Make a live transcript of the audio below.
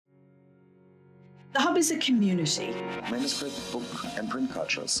The Hub is a community. Manuscript, book and print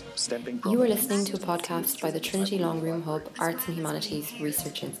cultures, stamping. You are listening to a podcast by the Trinity Longroom Hub Arts and Humanities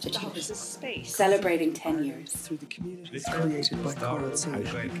Research Institute. The Hub is a space Celebrating 10 years. through the community created by Coral Sea.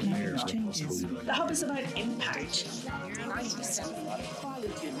 The Hub is about impact.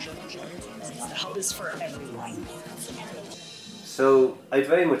 The Hub is for everyone. So I'd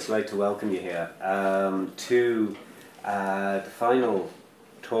very much like to welcome you here to the final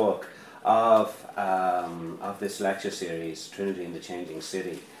talk of this lecture series, Trinity in the Changing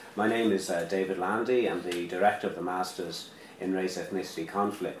City. My name is David Landy. I'm the director of the Masters in Race Ethnicity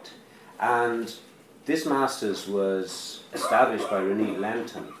Conflict. And this Masters was established by Renee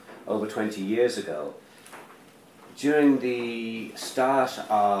Lenton over 20 years ago during the start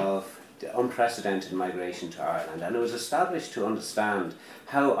of the unprecedented migration to Ireland. And it was established to understand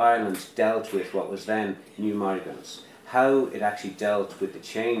how Ireland dealt with what was then new migrants, how it actually dealt with the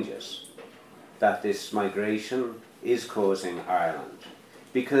changes that this migration is causing Ireland.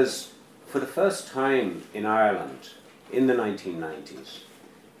 Because for the first time in Ireland in the 1990s,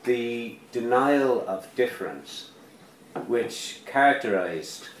 the denial of difference, which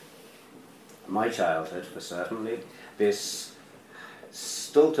characterized my childhood for certainly, this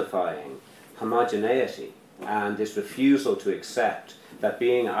stultifying homogeneity and this refusal to accept that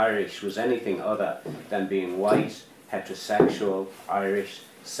being Irish was anything other than being white, heterosexual, Irish,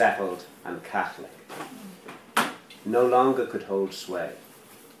 settled and Catholic, no longer could hold sway.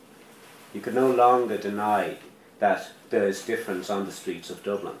 You could no longer deny that there is difference on the streets of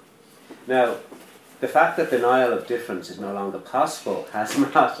Dublin. Now, the fact that denial of difference is no longer possible has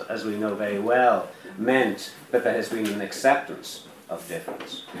not, as we know very well, meant that there has been an acceptance of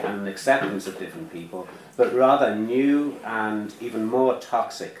difference and an acceptance of different people, but rather new and even more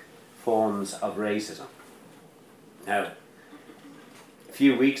toxic forms of racism. Now, a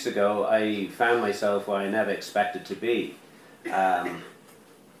few weeks ago, I found myself where I never expected to be,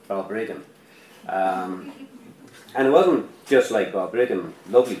 Balbriggan. And it wasn't just like Balbriggan,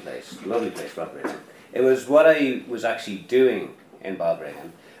 lovely place, Balbriggan. It was what I was actually doing in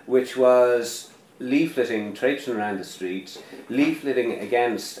Balbriggan, which was leafleting, traipsing around the streets, leafleting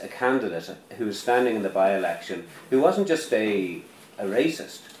against a candidate who was standing in the by-election, who wasn't just a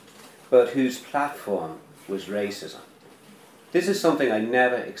racist, but whose platform was racism. This is something I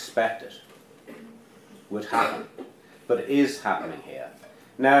never expected would happen, but is happening here.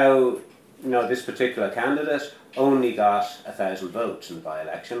 Now, this particular candidate only got 1,000 votes in the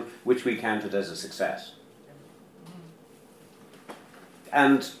by-election, which we counted as a success.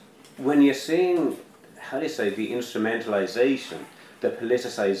 And when you're seeing, the instrumentalization, the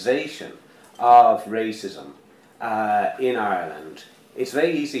politicization of racism in Ireland, it's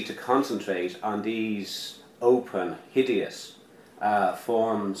very easy to concentrate on these open, hideous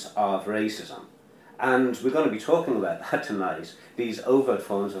forms of racism. And we're going to be talking about that tonight, these overt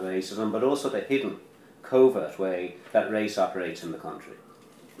forms of racism, but also the hidden, covert way that race operates in the country.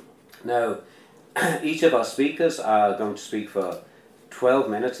 Now, each of our speakers are going to speak for 12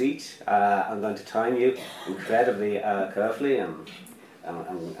 minutes each. I'm going to time you incredibly carefully, and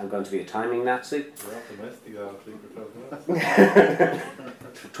I'm going to be a timing Nazi. You're optimistic, I'll speak for 12 minutes.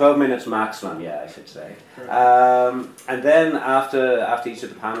 12 minutes maximum, yeah, I should say. And then after each of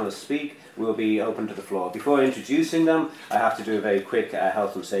the panelists speak, we'll be open to the floor. Before introducing them, I have to do a very quick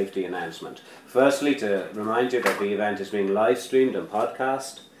health and safety announcement. Firstly, to remind you that the event is being live streamed and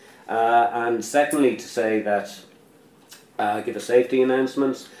podcast. And secondly, to say that, give a safety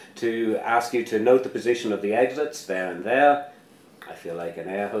announcement, to ask you to note the position of the exits there and there. I feel like an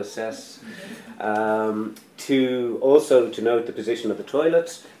air hostess. To note the position of the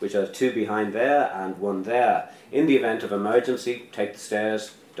toilets, which are 2 behind there and 1 there. In the event of emergency, take the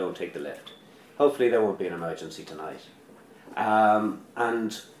stairs, don't take the lift. Hopefully there won't be an emergency tonight.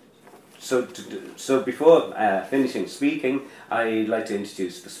 So before finishing speaking, I'd like to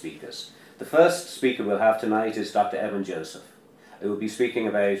introduce the speakers. The first speaker we'll have tonight is Dr. Evan Joseph, who will be speaking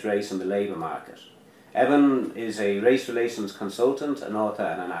about race and the labour market. Evan is a race relations consultant, an author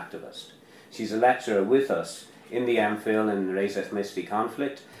and an activist. She's a lecturer with us in the MPhil in Race Ethnicity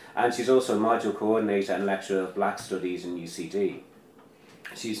Conflict, and she's also module coordinator and lecturer of Black Studies in UCD.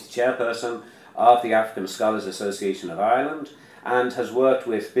 She's the chairperson of the African Scholars Association of Ireland and has worked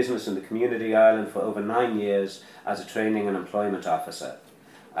with Business in the Community Ireland for over 9 years as a training and employment officer.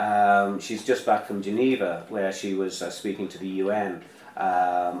 She's just back from Geneva, where she was speaking to the UN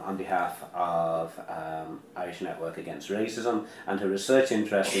on behalf of Irish Network Against Racism, and her research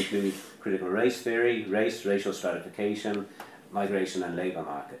interests include critical race theory, race, racial stratification, migration and labour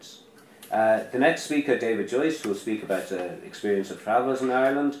markets. The next speaker, David Joyce, who will speak about the experience of travellers in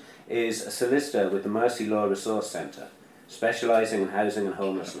Ireland, is a solicitor with the Mercy Law Resource Centre, specialising in housing and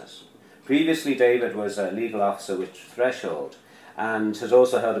homelessness. Previously, David was a legal officer with Threshold and has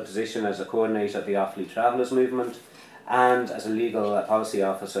also held a position as a coordinator of the Offaly Travellers Movement and as a legal policy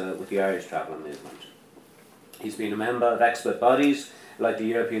officer with the Irish Traveller Movement. He's been a member of expert bodies like the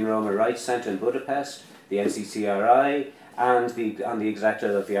European Roma Rights Centre in Budapest, the NCCRI, and the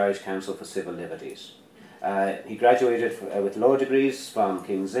executive of the Irish Council for Civil Liberties. He graduated with law degrees from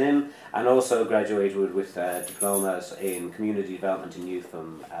King's Inn and also graduated with diplomas in community development and youth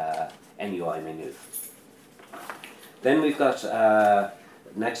from NUI Maynooth. Then we've got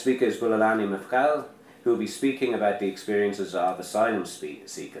next speaker is Bulalani Mafkal, who will be speaking about the experiences of asylum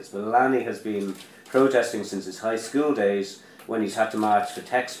seekers. Bulalani has been protesting since his high school days when he's had to march for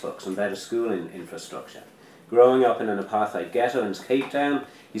textbooks and better school infrastructure. Growing up in an apartheid ghetto in Cape Town,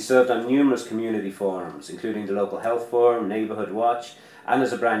 he served on numerous community forums, including the Local Health Forum, Neighbourhood Watch, and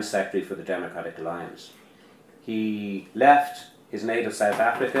as a branch secretary for the Democratic Alliance. He left his native South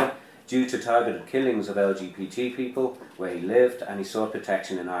Africa due to targeted killings of LGBT people where he lived, and he sought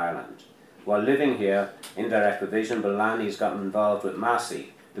protection in Ireland. While living here, in direct provision, Bulalani has gotten involved with MASI,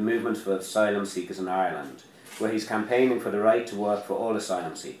 the movement for asylum seekers in Ireland, where he's campaigning for the right to work for all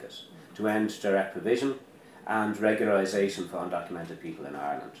asylum seekers, to end direct provision, and regularisation for undocumented people in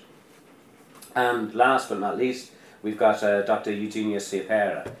Ireland. And last but not least, we've got Dr. Eugenia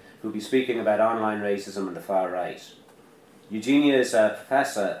Siapera, who will be speaking about online racism and the far right. Eugenia is a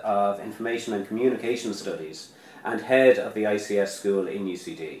Professor of Information and Communication Studies and head of the ICS school in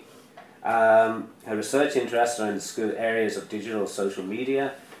UCD. Her research interests are in the school areas of digital social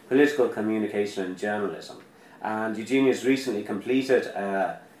media, political communication and journalism. And Eugenia has recently completed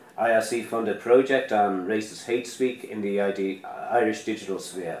IRC-funded project on racist hate speak in the Irish digital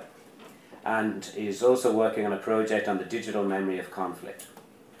sphere, and is also working on a project on the digital memory of conflict.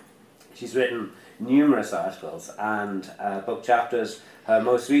 She's written numerous articles and book chapters. Her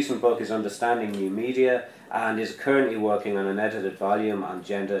most recent book is Understanding New Media, and is currently working on an edited volume on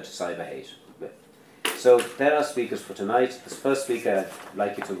gender to cyber hate. So there are speakers for tonight. The first speaker I'd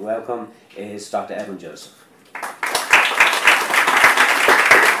like you to welcome is Dr. Evan Joseph.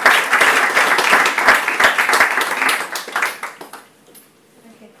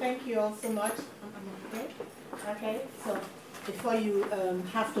 Thank you all so much. Okay, so before you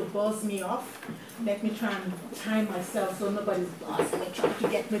have to buzz me off, let me try and time myself so nobody's buzzing me, trying to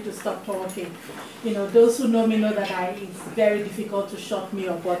get me to stop talking. You know, those who know me know that it's very difficult to shut me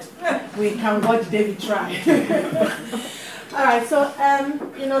up, but we can watch David try. All right, so,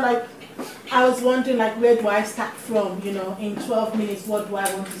 you know, like, I was wondering, like, where do I start from? You know, in 12 minutes, what do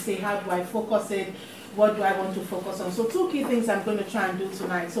I want to say? How do I focus it? What do I want to focus on? So 2 key things I'm going to try and do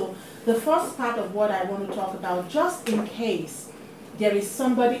tonight. So the first part of what I want to talk about, just in case there is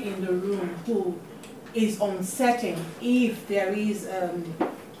somebody in the room who is uncertain if there is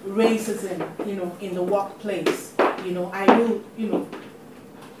racism, you know, in the workplace, you know, I will, you know,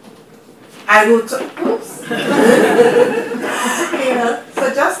 oops. You know,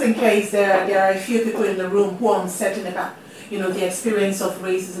 so just in case there are a few people in the room who are uncertain about, you know, the experience of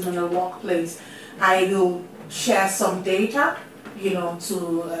racism in the workplace, I will share some data, you know,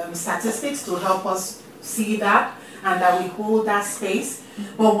 to statistics to help us see that, and that we hold that space.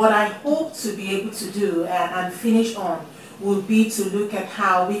 But what I hope to be able to do and finish on will be to look at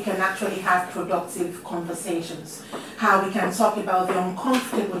how we can actually have productive conversations, how we can talk about the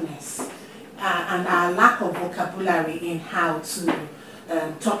uncomfortableness and our lack of vocabulary in how to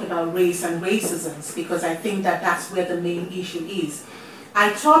talk about race and racism, because I think that that's where the main issue is.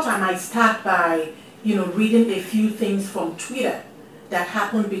 I thought I might start by, you know, reading a few things from Twitter that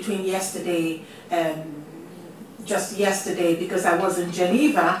happened between yesterday and just yesterday, because I was in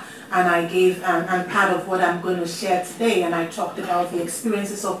Geneva and I gave, and part of what I'm going to share today, and I talked about the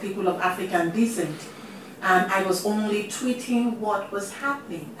experiences of people of African descent. And I was only tweeting what was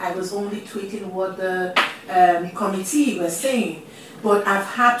happening. I was only tweeting what the committee was saying. But I've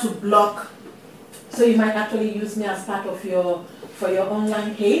had to block, so you might actually use me as part of your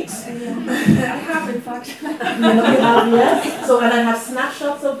online hate. Yeah. I have, in fact. You know, you have, yes. So, and I have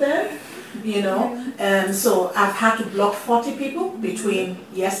snapshots of them, you know. So I've had to block 40 people between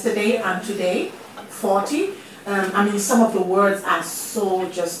yesterday and today, 40. I mean, some of the words are so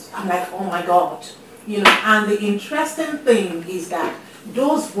just, I'm like, oh my God. You know, and the interesting thing is that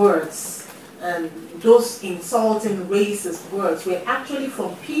those words, those insulting, racist words were actually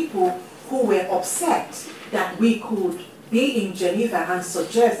from people who were upset that we could be in Geneva and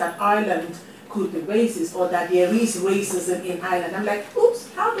suggest that Ireland could be racist or that there is racism in Ireland. I'm like, oops,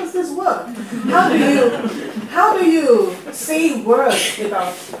 how does this work? How do you say words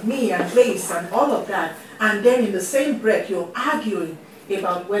about me and race and all of that, and then in the same breath you're arguing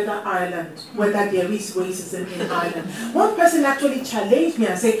about whether there is racism in Ireland? One person actually challenged me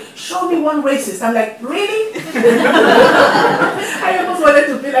and said, show me one racist. I'm like, really? I almost wanted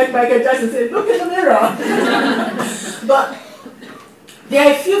to be like Michael Jackson and say, look in the mirror. But there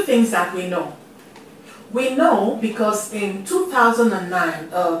are a few things that we know. We know because in 2009,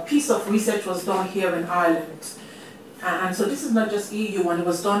 a piece of research was done here in Ireland. And so this is not just EU one, it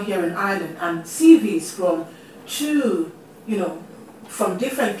was done here in Ireland. And CVs from from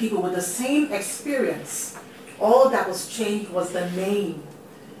different people with the same experience. All that was changed was the name.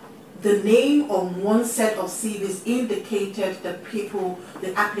 The name on one set of CVs indicated the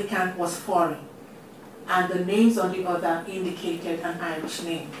applicant was foreign. And the names on the other indicated an Irish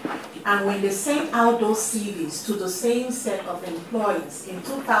name. And when they sent out those CVs to the same set of employees in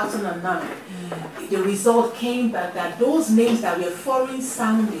 2009, the result came back that those names that were foreign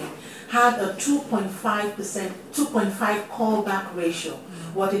sounding had a 2.5 callback ratio.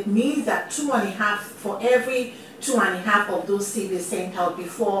 What it means that 2.5 for every 2.5 of those CVs sent out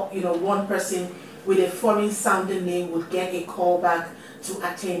before, one person with a foreign sounding name would get a callback to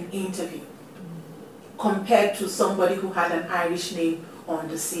attend interview, compared to somebody who had an Irish name on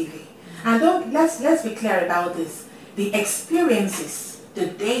the CV. And let's be clear about this. The experiences, the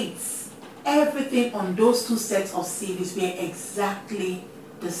dates, everything on those two sets of CVs were exactly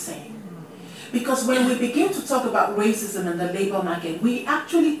the same. Because when we begin to talk about racism in the labor market, we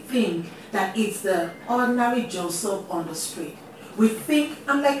actually think that it's the ordinary Joseph on the street. We think,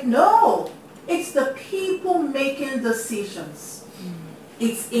 I'm like, no, it's the people making decisions.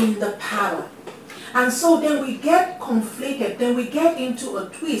 It's in the power. And so then we get conflated, then we get into a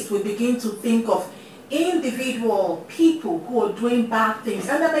twist. We begin to think of individual people who are doing bad things.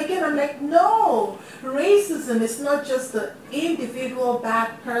 And then again, I'm like, no, racism is not just the individual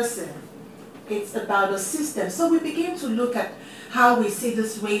bad person. It's about a system. So we begin to look at how we see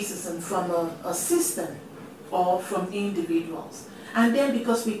this racism from a system or from individuals. And then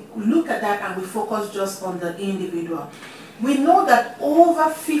because we look at that and we focus just on the individual, we know that over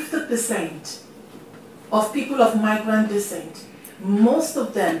 50% of people of migrant descent, most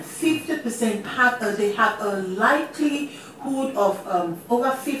of them, 50% have a likelihood of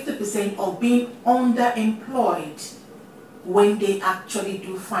over 50% of being underemployed when they actually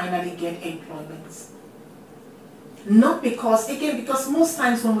do finally get employment. Not because, again, because most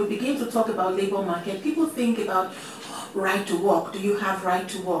times when we begin to talk about labor market, people think about right to work. Do you have right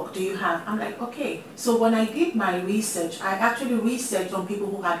to work? Do you have? I'm like, okay. So when I did my research, I actually researched on people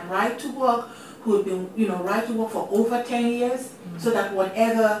who had right to work, who had been, right to work for over 10 years, so that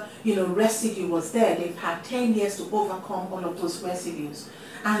whatever, residue was there, they've had 10 years to overcome all of those residues.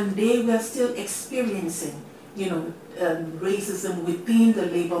 And they were still experiencing, racism within the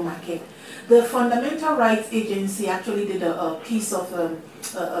labor market. The Fundamental Rights Agency actually did a piece of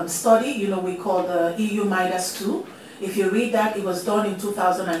study, we call the EU Midas 2. If you read that, it was done in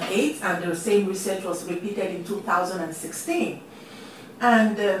 2008, and the same research was repeated in 2016.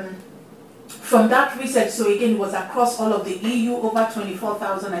 And from that research, so again, it was across all of the EU, over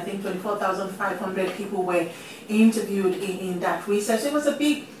 24,000, I think 24,500 people were interviewed in that research. It was a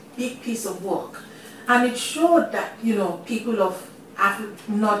big piece of work. And it showed that, people of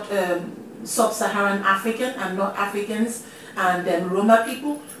not sub-Saharan African and not Africans and Roma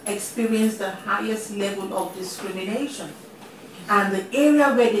people experienced the highest level of discrimination. And the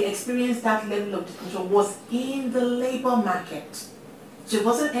area where they experienced that level of discrimination was in the labor market. So it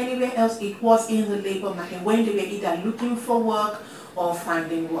wasn't anywhere else, it was in the labor market when they were either looking for work or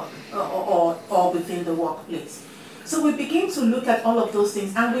finding work or within the workplace. So we begin to look at all of those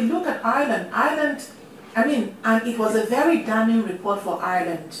things, and we look at Ireland. And it was a very damning report for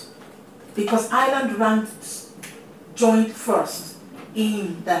Ireland, because Ireland ranked joint first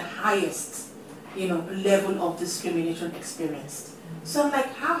in the highest, level of discrimination experienced. So I'm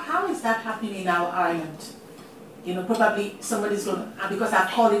like, how is that happening in our Ireland? Probably somebody's going to, because I've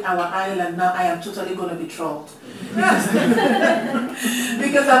called it our Ireland now, I am totally going to be trolled.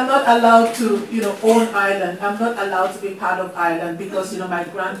 Because I'm not allowed to, own Ireland. I'm not allowed to be part of Ireland because, my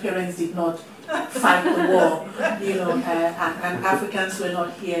grandparents did not fight the war, and Africans were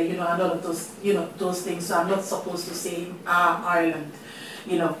not here, and all of those, those things. So I'm not supposed to say Ireland,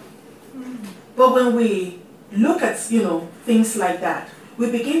 But when we look at, things like that, we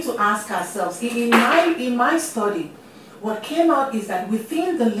begin to ask ourselves, in my study, what came out is that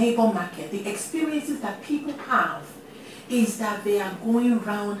within the labor market, the experiences that people have is that they are going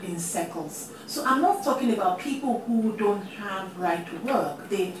round in circles. So I'm not talking about people who don't have right to work.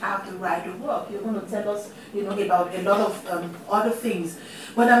 They have the right to work. You're going to tell us, about a lot of other things.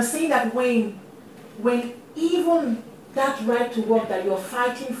 But I'm saying that when even that right to work that you're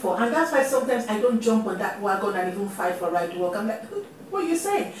fighting for, and that's why sometimes I don't jump on that wagon and even fight for right to work. I'm like, what are you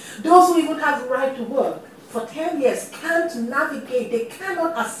saying? Those who even have the right to work for 10 years can't navigate, they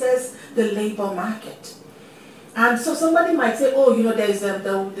cannot access the labor market. And so somebody might say, oh, there's the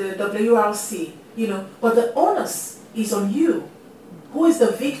WRC, but the onus is on you, who is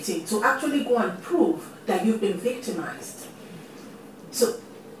the victim, to actually go and prove that you've been victimized. So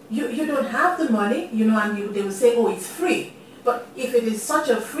you don't have the money, and they will say, oh, it's free. But if it is such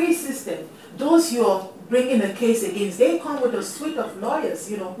a free system, those you're bringing a case against, they come with a suite of lawyers,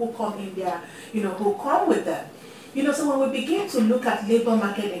 who come in there, who come with them. So when we begin to look at labor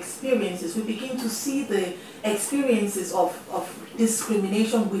market experiences, we begin to see the experiences of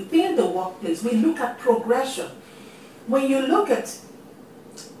discrimination within the workplace. We look at progression. When you look at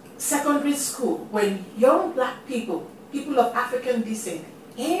secondary school, when young black people of African descent,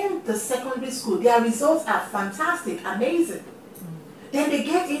 in the secondary school, their results are fantastic, amazing. Then they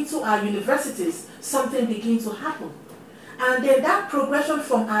get into our universities, something begins to happen. And then that progression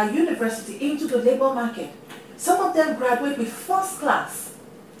from our university into the labor market, some of them graduate with first class,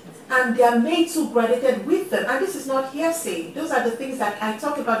 and their mates who graduated with them. And this is not hearsay. Those are the things that I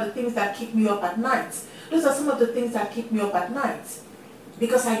talk about, the things that keep me up at night. Those are some of the things that keep me up at night.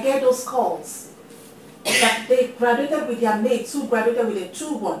 Because I get those calls that they graduated with their mates who graduated with a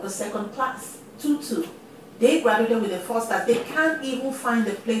 2-1, the second class, 2-2. They graduated with a first class. They can't even find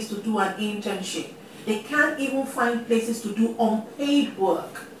a place to do an internship. They can't even find places to do unpaid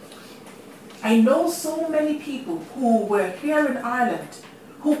work. I know so many people who were here in Ireland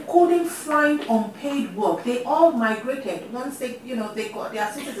who couldn't find unpaid work. They all migrated. Once they got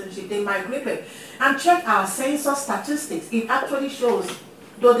their citizenship, they migrated. And check our census statistics. It actually shows,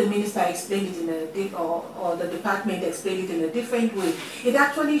 though the minister explained it in or the department explained it in a different way, it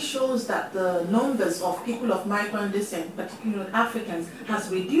actually shows that the numbers of people of migrant descent, particularly Africans, has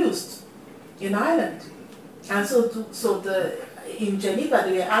reduced in Ireland. And in Geneva,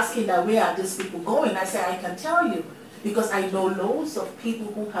 they were asking that where are these people going? I said, I can tell you, because I know loads of people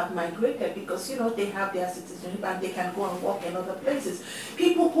who have migrated because, they have their citizenship and they can go and work in other places.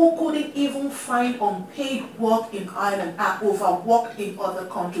 People who couldn't even find unpaid work in Ireland are overworked in other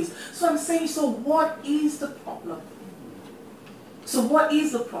countries. So I'm saying, so what is the problem? So what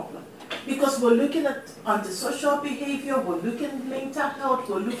is the problem? Because we're looking at antisocial behavior, we're looking at mental health,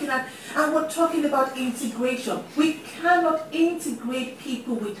 and we're talking about integration. We cannot integrate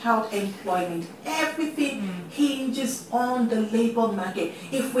people without employment. Everything hinges on the labor market.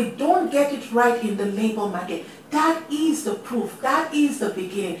 If we don't get it right in the labor market, that is the proof, that is the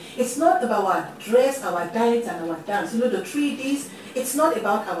beginning. It's not about our dress, our diet, and our dance. The 3 Ds, it's not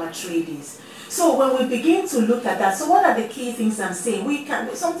about our 3 Ds. So when we begin to look at that, so what are the key things I'm saying?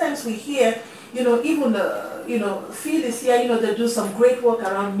 Sometimes we hear, even Phil is here, they do some great work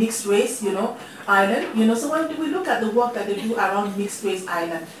around mixed race, Ireland, so when we look at the work that they do around mixed race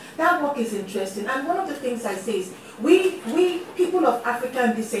Ireland, that work is interesting. And one of the things I say is, we people of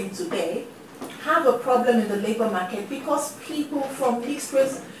African descent today have a problem in the labor market because people from mixed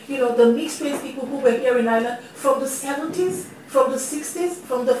race, the mixed race people who were here in Ireland from the 70s, from the 60s,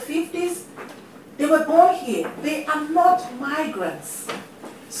 from the 50s, they were born here. They are not migrants.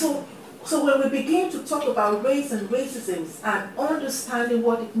 So when we begin to talk about race and racism and understanding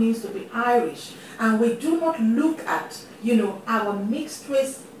what it means to be Irish, and we do not look at, our mixed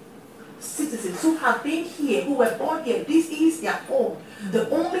race citizens who have been here, who were born here, this is their home. The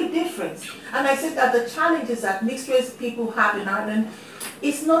only difference, and I said that the challenges that mixed race people have in Ireland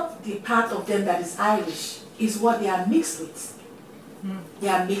is not the part of them that is Irish, is what they are mixed with. They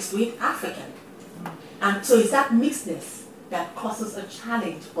are mixed with African. And so it's that mixedness that causes a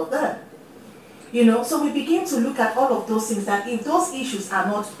challenge for them. So we begin to look at all of those things, that if those issues are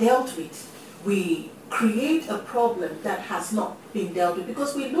not dealt with, we create a problem that has not been dealt with.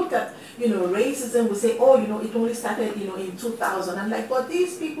 Because we look at, racism, we say, oh, it only started, in 2000. And but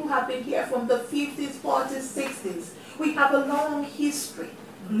these people have been here from the 50s, 40s, 60s. We have a long history,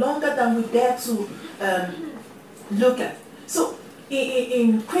 longer than we dare to look at. So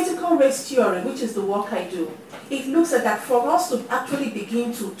in critical race theory, which is the work I do, it looks at that for us to actually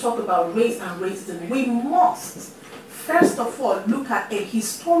begin to talk about race and racism, we must, first of all, look at a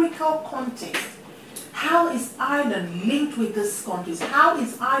historical context. How is Ireland linked with these countries? How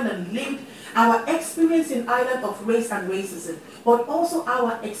is Ireland linked our experience in Ireland of race and racism, but also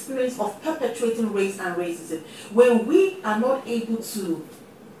our experience of perpetuating race and racism. When we are not able to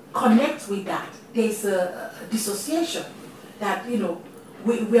connect with that, there's a dissociation that, you know,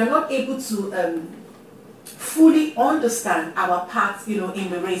 we are not able to fully understand our parts, you know, in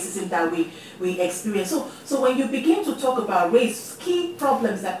the racism that we experience. So when you begin to talk about race, key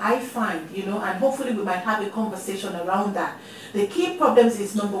problems that I find, you know, and hopefully we might have a conversation around that. The key problems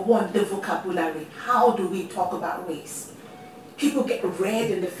is, number one, the vocabulary. How do we talk about race? People get red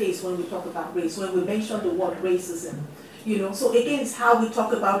in the face when we talk about race, when we mention the word racism. You know, so again, it's how we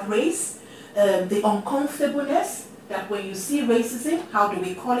talk about race, the uncomfortableness, that when you see racism, how do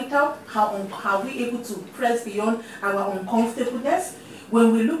we call it out? How are we able to press beyond our uncomfortableness?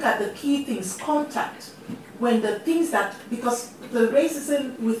 When we look at the key things, contact, when the things that, because the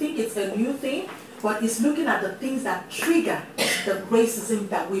racism, we think it's a new thing, but it's looking at the things that trigger the racism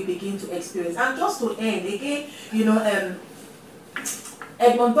that we begin to experience. And just to end, again, you know,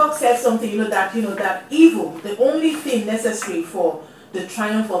 Edmund Burke said something, you know, that evil, the only thing necessary for the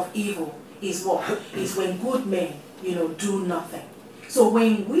triumph of evil is what? Is when good men, you know, do nothing. So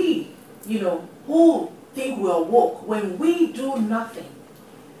when we, you know, who think we are woke, when we do nothing,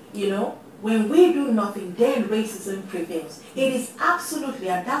 you know, when we do nothing, then racism prevails. It is absolutely,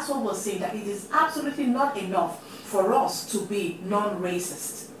 and that's what we're saying, that it is absolutely not enough for us to be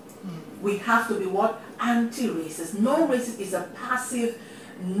non-racist. We have to be what? Anti-racist. Non-racist is a passive,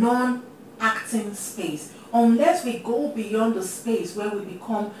 non-acting space. Unless we go beyond the space where we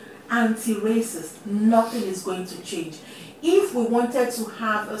become anti-racist, nothing is going to change. If we wanted to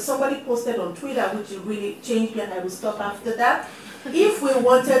have, somebody posted on Twitter, which really changed me, and I will stop after that. If we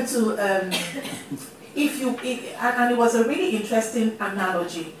wanted to, and it was a really interesting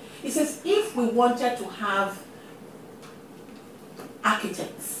analogy. It says, if we wanted to have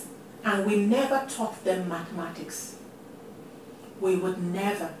architects and we never taught them mathematics, we would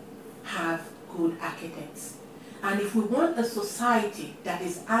never have good architects. And if we want a society that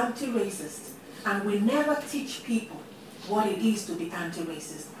is anti-racist and we never teach people what it is to be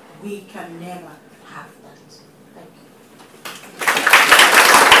anti-racist, we can never have that. Thank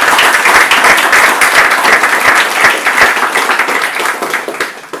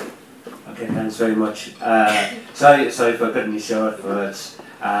Okay, thanks very much. Sorry for cutting you short, but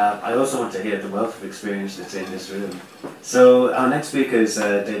I also want to hear the wealth of experience that's in this room. So our next speaker is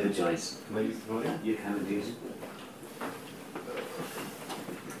David Joyce. Can I use the volume? You can indeed.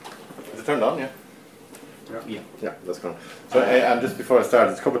 Is it turned on, yeah? Yeah, that's gone. So, and just before I start,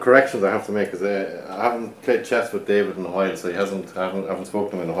 there's a couple of corrections I have to make, because I haven't played chess with David in a while, so I haven't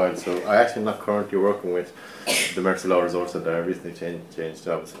spoken to him in a while. So I actually am not currently working with the Mercy Law Resort Centre. I recently changed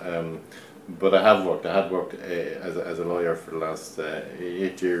jobs. But I had worked as a lawyer for the last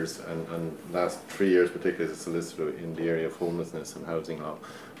 8 years, and last 3 years particularly as a solicitor in the area of homelessness and housing law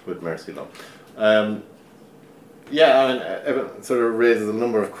with Mercy Law. Yeah, I mean, it sort of raises a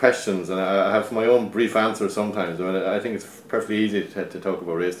number of questions, and I have my own brief answers sometimes. I mean, I think it's perfectly easy to talk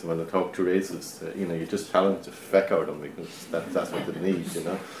about racism and to talk to racists. You know, you just challenge the feck out of them, because that's what they need, you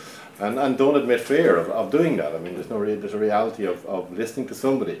know. And don't admit fear of doing that. I mean, there's a reality of listening to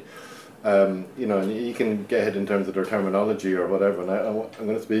somebody. You know, and you can get it in terms of their terminology or whatever. And I'm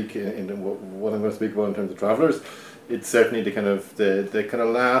going to speak what I'm going to speak about in terms of travellers. It's certainly the kind of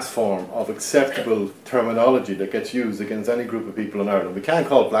last form of acceptable terminology that gets used against any group of people in Ireland. We can't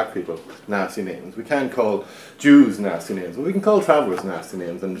call black people nasty names. We can't call Jews nasty names. But we can call travellers nasty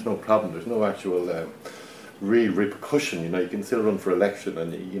names, and there's no problem. There's no actual real repercussion. You know, you can still run for election,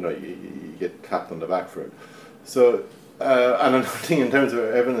 and you know you get clapped on the back for it. So, and another thing in terms of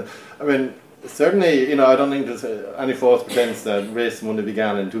everything, I mean, certainly, you know, I don't think there's any false pretense that racism only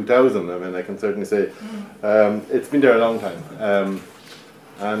began in 2000. I mean, I can certainly say it's been there a long time.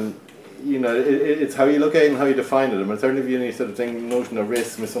 And, you know, it's how you look at it and how you define it. I mean, certainly if you any sort of thing, notion of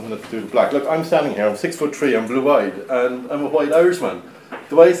racism is something that's to do with black. Look, I'm standing here, I'm 6'3", I'm blue-eyed, and I'm a white Irishman.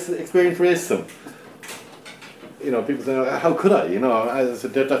 Do I experience racism? You know, people say, how could I? You know, as I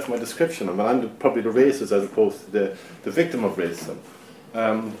said, that's my description. I mean, I'm probably the racist as opposed to the victim of racism.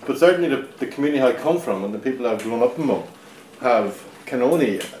 But certainly the community I come from and the people I've grown up among I can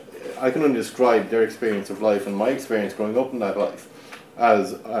only describe their experience of life and my experience growing up in that life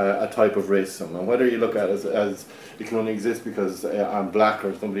as a type of racism. And whether you look at it as it can only exist because I'm black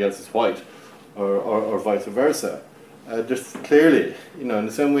or somebody else is white, or vice versa, there's clearly, you know, in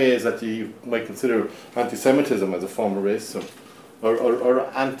the same way as that you might consider anti-Semitism as a form of racism, or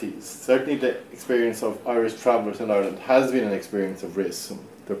antis. Certainly the experience of Irish travellers in Ireland has been an experience of racism.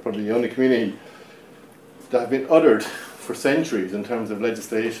 They're probably the only community that have been uttered for centuries in terms of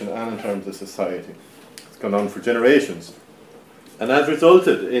legislation and in terms of society. It's gone on for generations, and has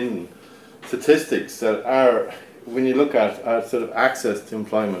resulted in statistics that are, when you look at sort of access to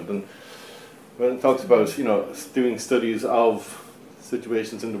employment, and when it talks about, you know, doing studies of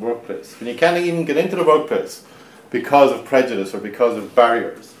situations in the workplace, when you can't even get into the workplace because of prejudice or because of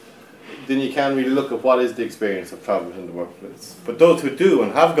barriers, then you can really look at what is the experience of travellers in the workplace. But those who do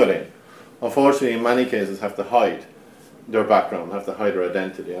and have got in, unfortunately in many cases have to hide their background, have to hide their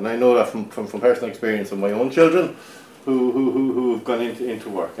identity. And I know that from personal experience of my own children who have gone into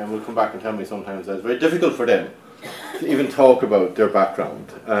work, and will come back and tell me sometimes that it's very difficult for them to even talk about their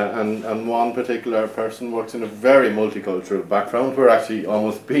background. And one particular person works in a very multicultural background, where actually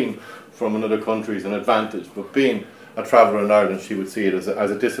almost being from another country is an advantage, but being a traveller in Ireland, she would see it as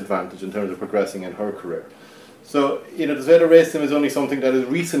a disadvantage in terms of progressing in her career. So, you know, to say that racism is only something that is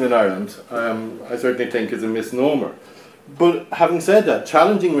recent in Ireland, I certainly think is a misnomer. But having said that,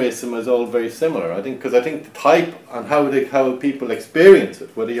 challenging racism is all very similar. I think, because I think the type and how people experience it,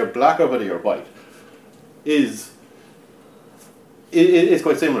 whether you're black or whether you're white, is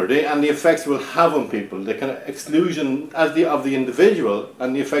quite similar. And the effects it will have on people, the kind of exclusion of the individual,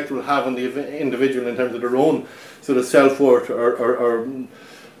 and the effect it will have on the individual in terms of their own sort of self-worth or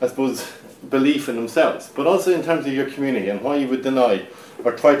I suppose belief in themselves, but also in terms of your community and why you would deny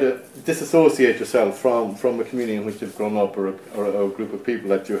or try to disassociate yourself from a community in which you've grown up, or a group of people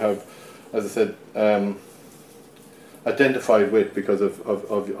that you have, as I said, identified with because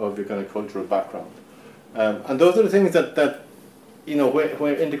of your kind of cultural background. And those are the things that you know,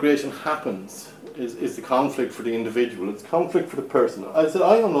 where integration happens is the conflict for the individual. It's conflict for the person. I said,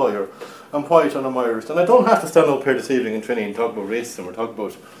 I am a lawyer, I'm white and I'm Irish, and I don't have to stand up here this evening in Trinity and talk about racism or talk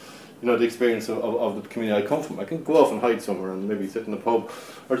about, you know, the experience of the community I come from. I can go off and hide somewhere and maybe sit in a pub,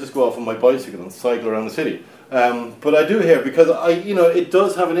 or just go off on my bicycle and cycle around the city. But I do here because you know, it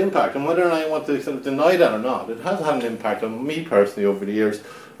does have an impact, and whether I want to sort of deny that or not, it has had an impact on me personally over the years,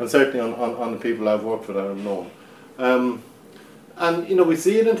 and certainly on the people I've worked with and known. And you know, we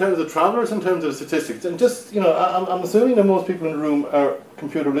see it in terms of travellers, in terms of statistics, and just, you know, I'm assuming that most people in the room are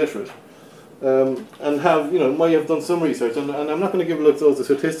computer literate. And have, you know, might have done some research, and I'm not going to give loads of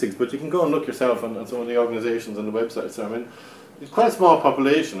statistics, but you can go and look yourself on some of the organisations and the websites. So, I mean, it's quite a small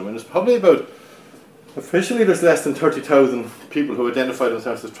population. I mean, there's probably about, officially there's less than 30,000 people who identify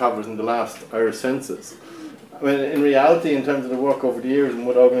themselves as travellers in the last Irish census. I mean, in reality, in terms of the work over the years and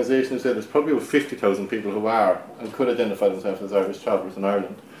what organisations say, there's probably about 50,000 people who are and could identify themselves as Irish travellers in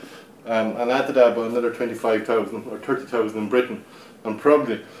Ireland. And add to that about another 25,000 or 30,000 in Britain, and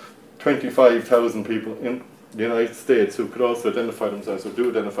probably 25,000 people in the United States who could also identify themselves, or do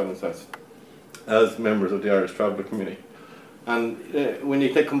identify themselves, as members of the Irish traveller community. And when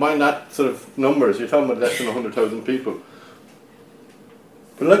you combine that sort of numbers, you're talking about less than 100,000 people.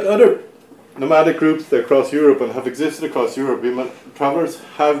 But like other nomadic groups that across Europe and have existed across Europe, travellers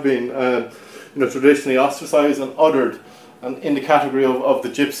have been you know, traditionally ostracised and othered, and in the category of the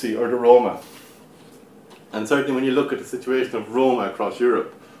gypsy or the Roma. And certainly when you look at the situation of Roma across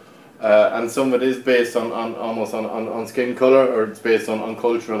Europe, and some of it is based on almost on skin colour, or it's based on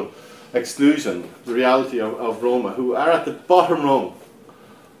cultural exclusion, the reality of Roma, who are at the bottom rung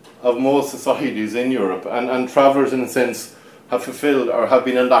of most societies in Europe, and travellers in a sense have fulfilled or have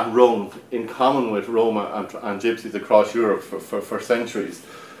been in that rung in common with Roma and gypsies across Europe for centuries,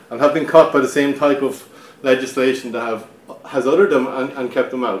 and have been caught by the same type of legislation that has othered them and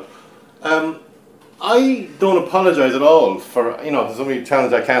kept them out. I don't apologise at all for, you know, somebody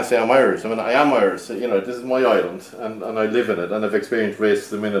challenged I can't say I'm Irish. I mean, I am Irish, you know, this is my island, and I live in it, and I've experienced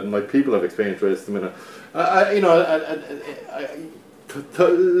racism in it, and my people have experienced racism in it. You know,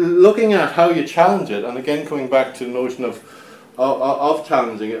 looking at how you challenge it, and again coming back to the notion of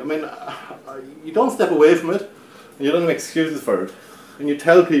challenging it, I mean, you don't step away from it, and you don't make excuses for it, and you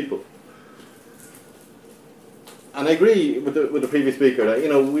tell people. And I agree with the previous speaker that, you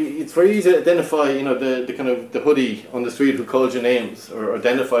know, it's very easy to identify, you know, the kind of the hoodie on the street who calls you names or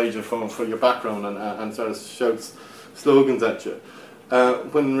identifies you for your background and sort of shouts slogans at you.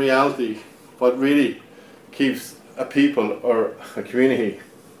 When in reality, what really keeps a people or a community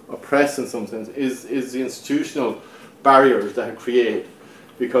oppressed in some sense is the institutional barriers that are created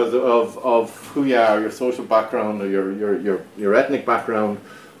because of who you are, your social background, or your ethnic background,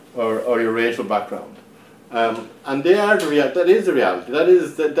 or your racial background. And they are that is the reality.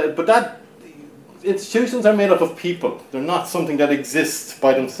 But institutions are made up of people. They're not something that exists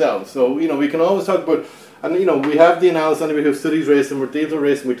by themselves. So, you know, we can always talk about, and you know, we have the analysis, anybody who studies racism or deals with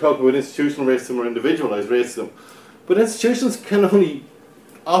racism, we talk about institutional racism or individualized racism. But institutions can only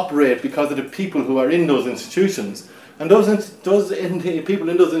operate because of the people who are in those institutions, And people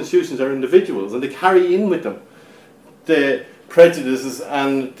in those institutions are individuals, and they carry in with them the prejudices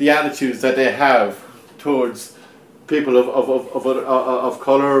and the attitudes that they have towards people of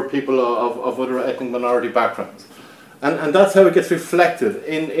colour, people of other ethnic minority backgrounds. And that's how it gets reflected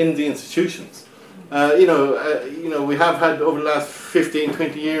in the institutions. We have had over the last 15,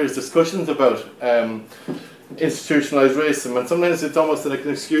 20 years discussions about institutionalised racism, and sometimes it's almost like an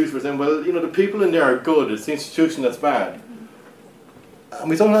excuse for saying, well, the people in there are good, it's the institution that's bad. And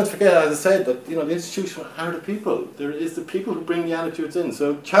we sometimes forget, as I said, that the institution are the people. There is the people who bring the attitudes in.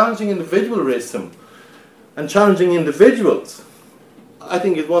 So challenging individual racism and challenging individuals, I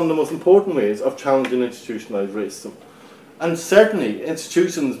think, is one of the most important ways of challenging institutionalised racism. And certainly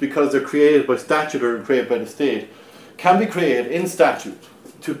institutions, because they're created by statute or created by the state, can be created in statute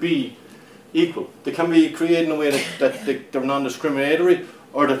to be equal. They can be created in a way that they're non-discriminatory,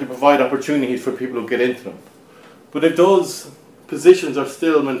 or that they provide opportunities for people who get into them. But if those positions are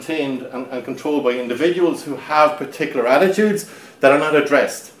still maintained and controlled by individuals who have particular attitudes that are not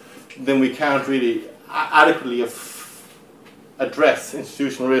addressed, then we can't really adequately address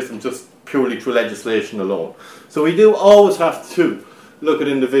institutional racism just purely through legislation alone. So we do always have to look at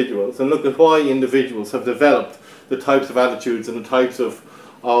individuals and look at why individuals have developed the types of attitudes and the types of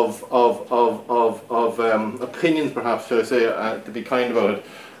opinions, perhaps, should I say, to be kind about it,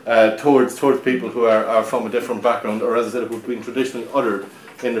 towards people who are from a different background, or, as I said, who've been traditionally othered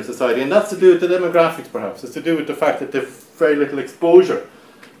in their society. And that's to do with the demographics, perhaps. It's to do with the fact that they've very little exposure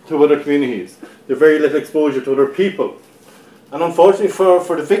to other communities. They've very little exposure to other people. And unfortunately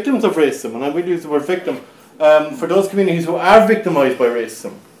for the victims of racism, and I will use the word victim, for those communities who are victimised by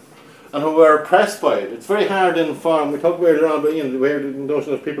racism and who are oppressed by it, it's very hard in farm. We talked earlier on about the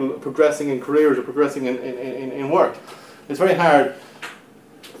notion of people progressing in careers or progressing in work. It's very hard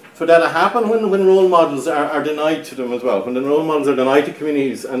for that to happen when role models are denied to them as well. When the role models are denied to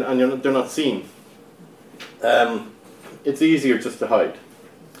communities and they're not seen, it's easier just to hide.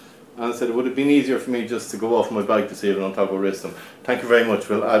 And I said, it would have been easier for me just to go off my bike to see it on top of racism. Thank you very much.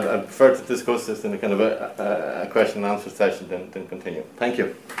 Well, I'd prefer to discuss this in a kind of a question and answer session than continue. Thank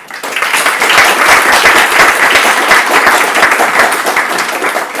you.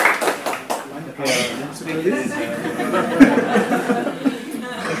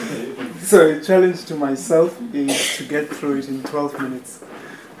 So a challenge to myself is to get through it in 12 minutes.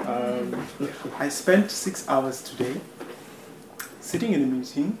 I spent 6 hours today sitting in a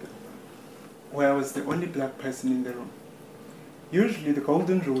meeting where I was the only black person in the room. Usually the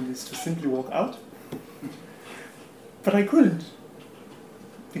golden rule is to simply walk out, but I couldn't,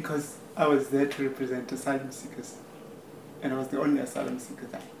 because I was there to represent asylum seekers, and I was the only asylum seeker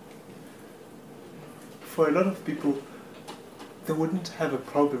there. For a lot of people, they wouldn't have a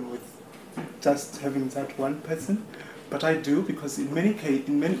problem with just having that one person, but I do, because in many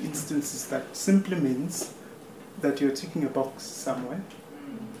instances that simply means that you're ticking a box somewhere,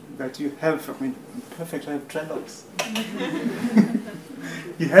 that you have, perfect, I have dreadlocks.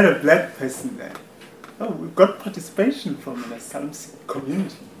 You had a black person there. Oh, we've got participation from an asylum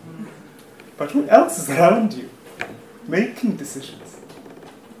community. But who else is around you making decisions?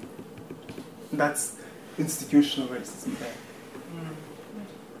 That's institutional racism there.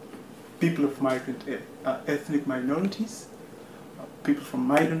 People of migrant ethnic minorities, people from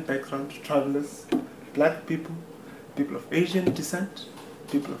migrant background, travelers, black people, people of Asian descent,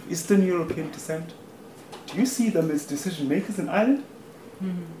 people of Eastern European descent. Do you see them as decision makers in Ireland?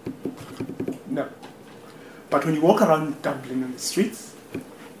 No. But when you walk around Dublin on the streets,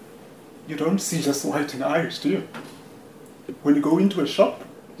 you don't see just white and Irish, do you? When you go into a shop,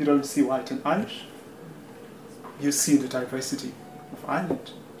 you don't see white and Irish. You see the diversity of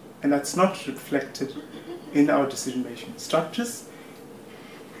Ireland. And that's not reflected in our decision-making structures,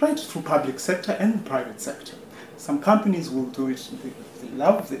 right through public sector and private sector. Some companies will do it, they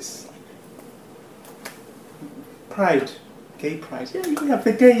love this. Pride, gay pride. Yeah, we have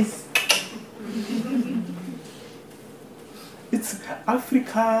the gays. It's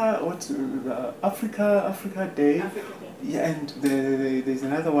Africa Day. Yeah, and there's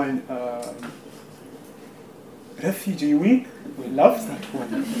another one, Refugee Week. We love that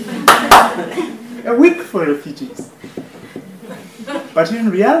one. A week for refugees. But in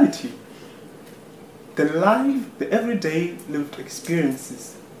reality, the everyday lived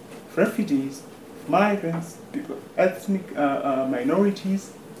experiences of refugees, migrants, people of ethnic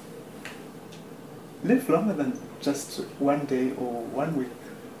minorities live longer than just one day or 1 week,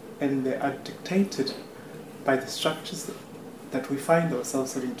 and they are dictated by the structures that we find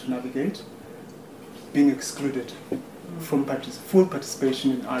ourselves having to navigate, being excluded from full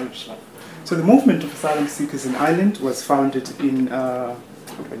participation in Irish life. So the movement of asylum seekers in Ireland was founded in, how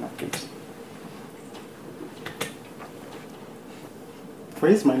do I navigate?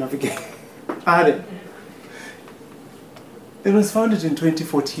 Where's my navigation? There. It was founded in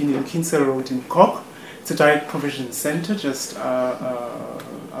 2014 in Kinsale Road in Cork. It's a direct provision centre. Just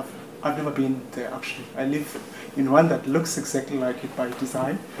I've never been there actually. I live in one that looks exactly like it by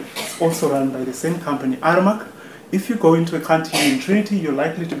design. It's also run by the same company, Aramak. If you go into a canteen in Trinity, you're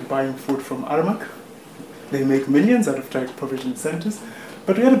likely to be buying food from Aramak. They make millions out of direct provision centres.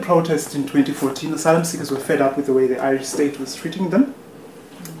 But we had a protest in 2014. Asylum seekers were fed up with the way the Irish state was treating them,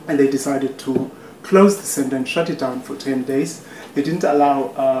 and they decided to close the centre and shut it down for 10 days. They didn't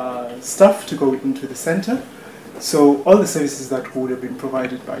allow staff to go into the centre, so all the services that would have been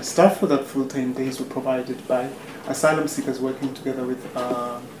provided by staff for that full 10 days were provided by asylum seekers working together with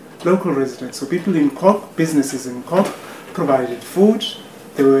local residents. So people in Cork, businesses in Cork, provided food.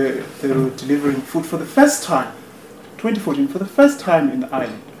 They were delivering food for the first time, 2014, for the first time in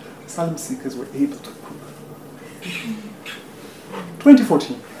Ireland. Asylum seekers were able to cook.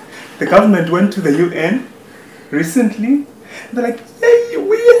 2014. The government went to the UN recently. They're like, hey,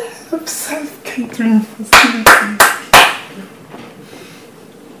 we have self-catering facilities.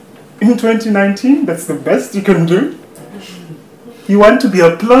 In 2019, that's the best you can do. You want to be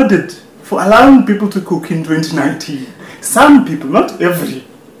applauded for allowing people to cook in 2019. Some people, not every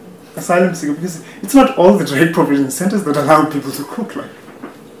asylum seeker, because it's not all the direct provision centres that allow people to cook. Like,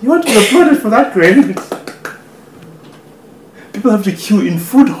 you want to be applauded for that, great. People have to queue in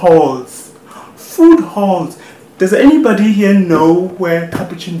food halls. Food halls. Does anybody here know where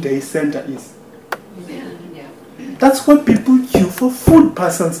Capuchin Day Centre is? Yeah. That's where people queue for food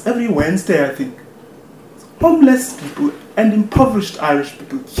parcels every Wednesday, I think. Homeless people and impoverished Irish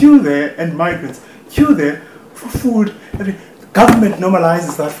people queue there, and migrants queue there for food. The government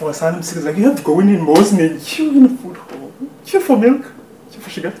normalizes that for asylum seekers. Like, you have to go in Mosen and queue in a food hall. Queue for milk, queue for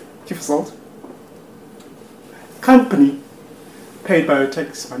sugar, queue for salt. Company paid by your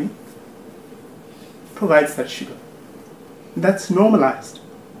tax money provides that sugar. That's normalized.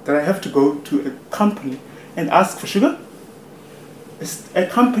 That I have to go to a company and ask for sugar. It's a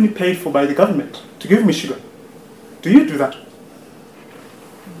company paid for by the government to give me sugar. Do you do that?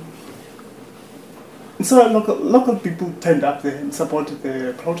 And so local people turned up there and supported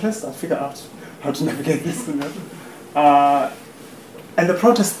the protest. I'll figure out how to navigate this. And the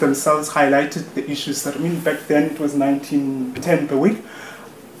protests themselves highlighted the issues that, back then it was 1910 per week.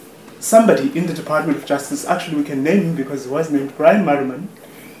 Somebody in the Department of Justice, actually we can name him because he was named Brian Merriman,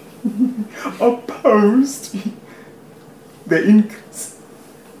 opposed the increase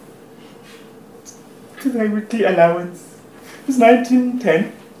to the weekly allowance. It was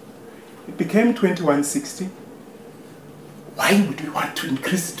 1910. It became 2160. Why would we want to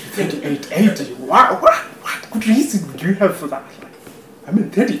increase it to 3880? What good reason would you have for that?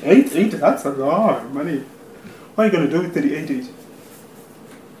 3880, that's a lot of money. What are you going to do with 3880?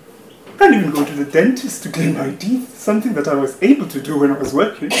 I can't even go to the dentist to clean my teeth, something that I was able to do when I was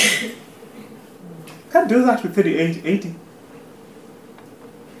working. Can't do that with 3880.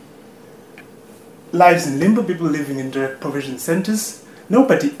 Lives in limbo, people living in direct provision centres.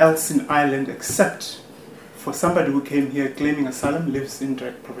 Nobody else in Ireland except for somebody who came here claiming asylum lives in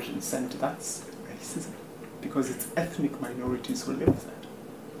direct provision centre. That's racism, because it's ethnic minorities who live there.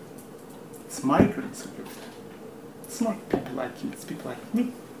 It's migrants who live there. It's not people like you, it's people like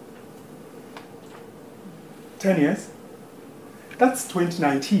me. 10 years. That's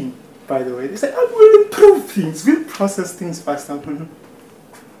 2019, by the way. They say, oh, we'll improve things, we'll process things faster.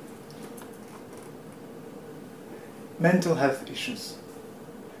 Mental health issues.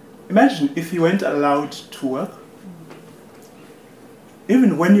 Imagine if you weren't allowed to work.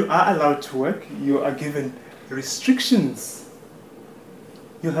 Even when you are allowed to work, you are given restrictions.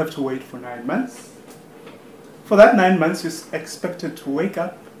 You'll have to wait for 9 months. For that 9 months, you're expected to wake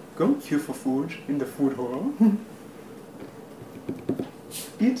up, go queue for food in the food hall,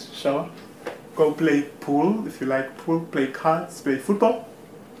 eat, shower, go play pool, if you like pool, play cards, play football.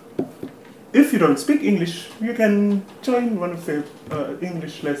 If you don't speak English, you can join one of the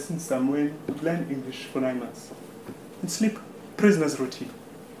English lessons somewhere, learn English for 9 months, and sleep. Prisoner's routine.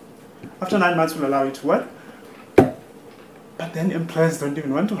 After 9 months, we'll allow you to work, but then employers don't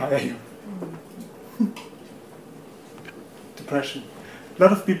even want to hire you. Depression. A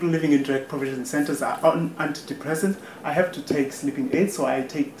lot of people living in direct provision centers are on antidepressants. I have to take sleeping aids, so I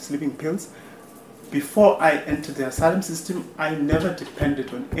take sleeping pills. Before I entered the asylum system, I never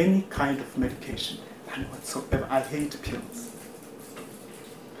depended on any kind of medication, none whatsoever. I hate pills.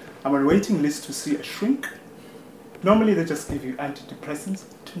 I'm on a waiting list to see a shrink. Normally they just give you antidepressants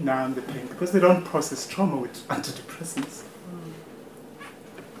to numb the pain because they don't process trauma with antidepressants.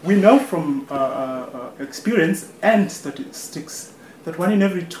 We know from experience and statistics that 1 in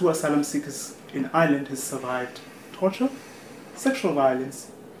every 2 asylum seekers in Ireland has survived torture, sexual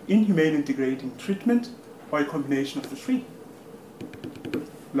violence, inhumane and degrading treatment, or a combination of the three.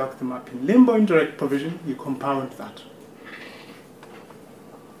 Lock them up in limbo in direct provision, you compound that.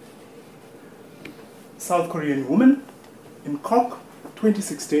 South Korean woman in Cork,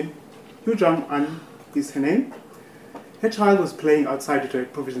 2016, Yu Jong-un is her name. Her child was playing outside the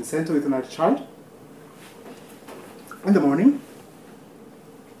direct provision center with another child. In the morning,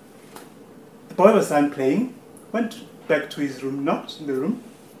 the boy was done playing, went back to his room, knocked in the room.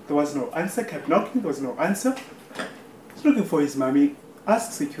 There was no answer, kept knocking, there was no answer. He's looking for his mommy,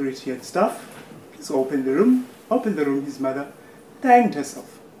 asked security and staff. Please open the room. Opened the room, his mother hanged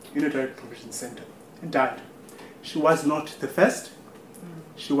herself in a direct provision center and died. She was not the first,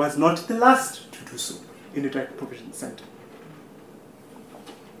 she was not the last to do so in a direct provision center.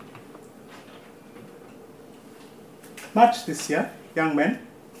 March this year, young man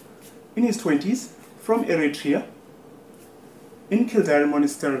in his 20s from Eritrea in Kildare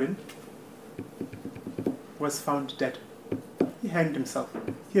Monastery was found dead. He hanged himself.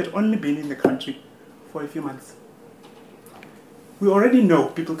 He had only been in the country for a few months. We already know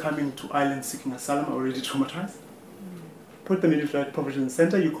people coming to Ireland seeking asylum are already traumatized. Put them in a direct provision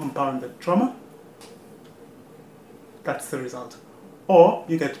center, you compound that trauma. That's the result. Or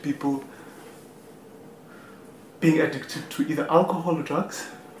you get people being addicted to either alcohol or drugs.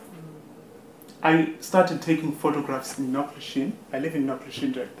 I started taking photographs in Knocklashin. I live in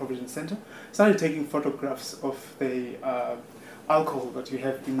Knocklashin Direct Provision Center. Started taking photographs of the alcohol that you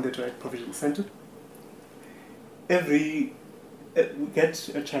have in the Direct Provision Center. We get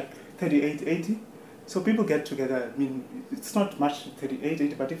a check, 38.80. So people get together. I mean, it's not much,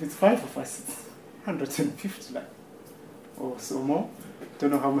 38.80, but if it's 5 of us, it's 150, like, or so more.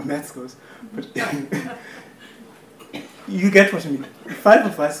 Don't know how my maths goes, but you get what I mean. 5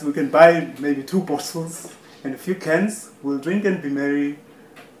 of us, we can buy maybe 2 bottles and a few cans. We'll drink and be merry,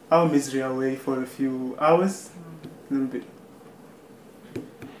 our misery away for a few hours, a little bit.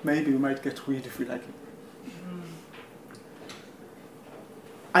 Maybe we might get weed if we like it.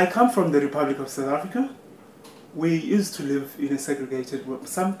 I come from the Republic of South Africa. We used to live in a segregated world.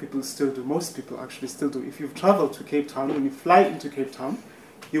 Some people still do, most people actually still do. If you've traveled to Cape Town, when you fly into Cape Town,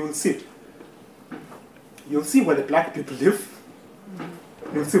 you will see it. You'll see where the black people live.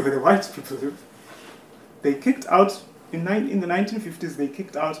 You'll see where the white people live. They kicked out, in the 1950s, they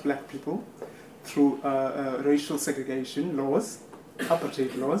kicked out black people through racial segregation laws,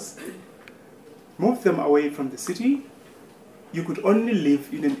 apartheid laws, moved them away from the city. You could only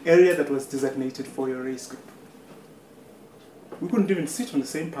live in an area that was designated for your race group. We couldn't even sit on the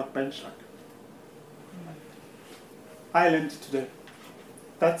same park bench. Ireland today.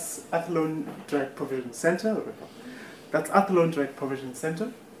 That's Athlone Direct Provision Center. That's Athlone Direct Provision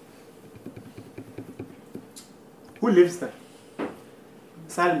Center. Who lives there?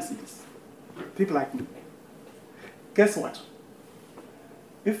 Asylum seekers. People like me. Guess what?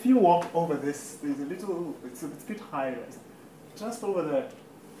 If you walk over this, there's a little, it's a bit high, right? Just over there.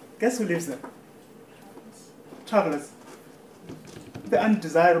 Guess who lives there? Travelers. The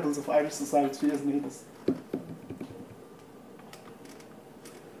undesirables of Irish society as neighbors.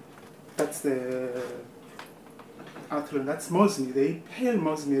 That's the Athlone. That's Mosney. They hail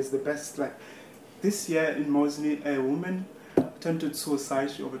Mosney as the best. Like this year in Mosney, a woman attempted suicide.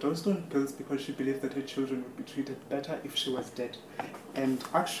 She overdosed on pills because she believed that her children would be treated better if she was dead. And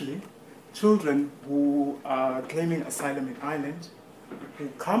actually, children who are claiming asylum in Ireland, who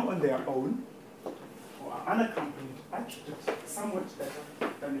come on their own, or are unaccompanied, are treated somewhat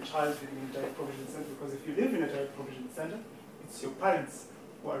better than a child living in a direct provision center. Because if you live in a direct provision center, it's your parents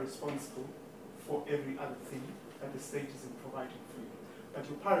who are responsible for every other thing that the state is providing for you. But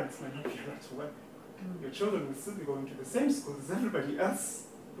your parents might not be allowed to work. Your children will still be going to the same school as everybody else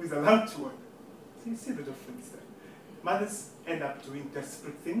who is allowed to work. So you see the difference there. Mothers end up doing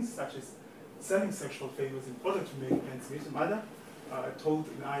desperate things, such as selling sexual favors in order to make ends meet. A mother told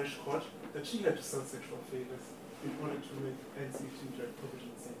in Irish court that she had to sell sexual favors in order to make ends meet in direct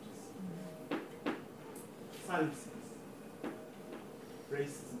provision centers. Silence.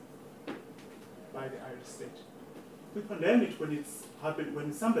 Racism by the Irish state. We condemn it when it's happened.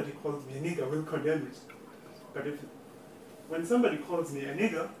 When somebody calls me a nigger, we'll condemn it. But when somebody calls me a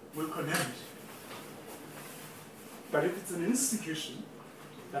nigger, we'll condemn it. But if it's an institution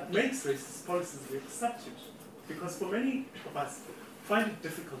that makes racist policies, we accept it. Because for many of us, find it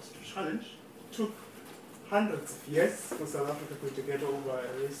difficult to challenge. It took hundreds of years for South Africa to get over a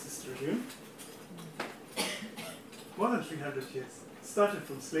racist regime. More than 300 years. Started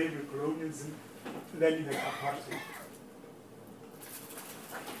from slavery, colonialism, and then even apartheid.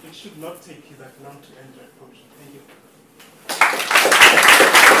 It should not take you that long to end that portion. Thank you.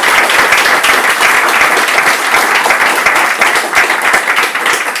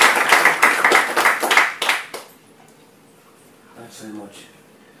 Thanks very much.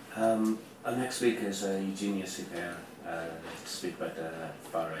 Our next speaker is Eugenia Super to speak about the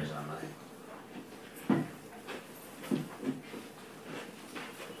far-right online.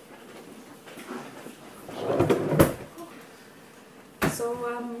 So,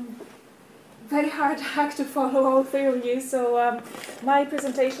 very hard act to follow all three of you, so my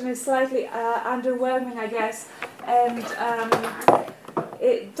presentation is slightly underwhelming, I guess, and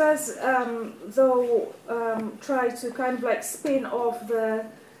it does, though, try to kind of like spin off the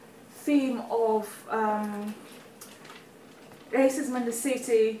theme of racism in the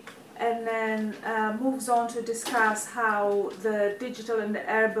city, and then moves on to discuss how the digital and the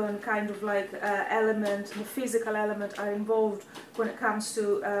urban kind of like element, the physical element are involved when it comes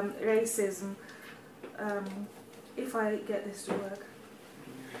to racism. If I get this to work.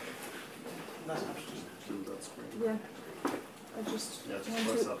 That's great. Yeah. I just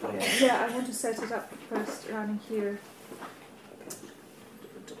I want to set it up first running here.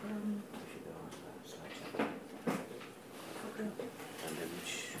 Okay.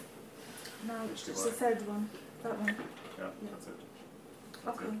 Now it's the third one. That one. Yeah, that's it.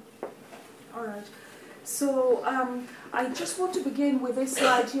 Okay. All right. So I just want to begin with this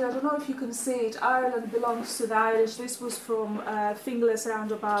slide here. I don't know if you can see it. Ireland belongs to the Irish. This was from Finglas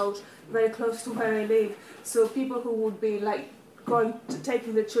roundabout, very close to where I live. So people who would be like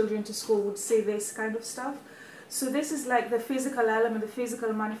taking their children to school would see this kind of stuff. So this is like the physical element, the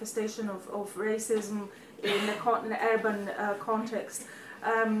physical manifestation of racism in the urban context.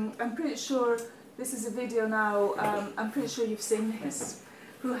 I'm pretty sure this is a video now. I'm pretty sure you've seen this.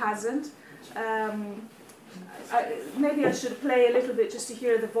 Who hasn't? Maybe I should play a little bit just to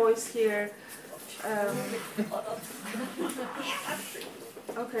hear the voice here.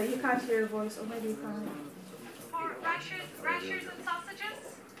 Okay, you can't hear a voice, or maybe you can. Or rashers and sausages?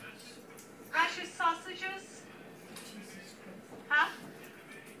 Rashers, sausages? Huh?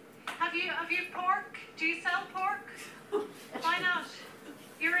 Have you pork? Do you sell pork? Why not?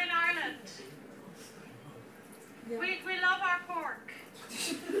 You're in Ireland. Yeah. We love our pork.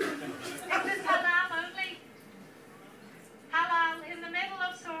 Is this halal only? Halal in the middle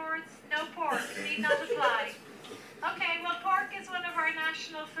of swords, no pork, need not apply. Okay, well pork is one of our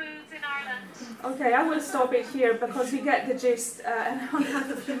national foods in Ireland. Okay, I will stop it here because you get the gist and I only have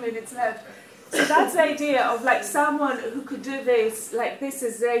a few minutes left. So that's the idea of like someone who could do this, like this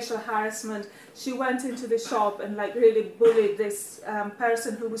is racial harassment. She went into the shop and like really bullied this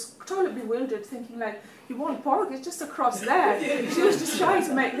person who was totally bewildered, thinking like, you want pork? It's just across there. She was just trying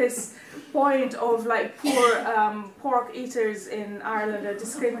to make this point of like poor pork eaters in Ireland are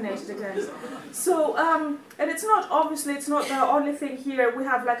discriminated against. So, and it's not, obviously it's not the only thing here. We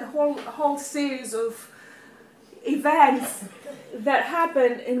have like a whole series of events that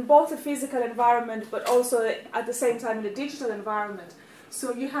happen in both the physical environment but also at the same time in the digital environment.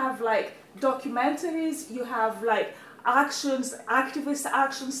 So you have like documentaries, you have like actions, activist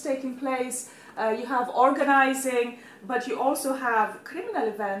actions taking place, you have organizing, but you also have criminal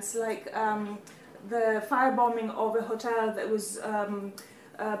events like the firebombing of a hotel that was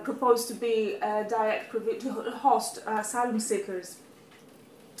proposed to be to host asylum seekers.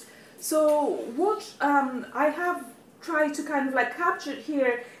 So what I have tried to kind of like capture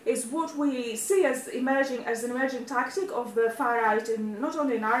here is what we see as an emerging tactic of the far right in not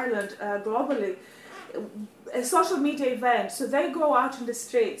only in Ireland, globally, a social media event. So they go out in the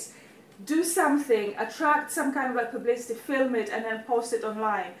streets, do something, attract some kind of like publicity, film it, and then post it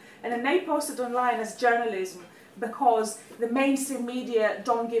online. And then they post it online as journalism because the mainstream media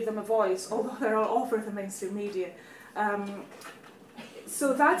don't give them a voice, although they're all over the mainstream media.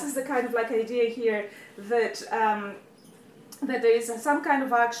 So that is the kind of like idea here that that there is some kind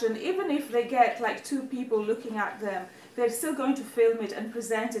of action, even if they get like two people looking at them, they're still going to film it and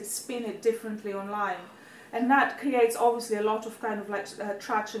present it, spin it differently online. And that creates obviously a lot of kind of like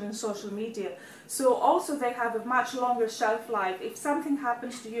traction in social media. So also they have a much longer shelf life. If something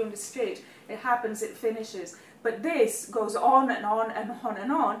happens to you on the street, it happens, it finishes. But this goes on and on and on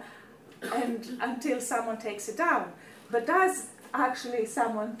and on, and until someone takes it down. But does actually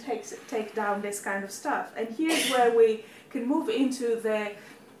someone take down this kind of stuff? And here's where we can move into the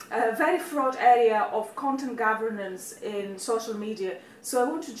very fraught area of content governance in social media. So I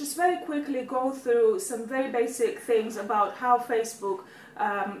want to just very quickly go through some very basic things about how Facebook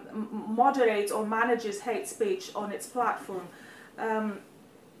moderates or manages hate speech on its platform.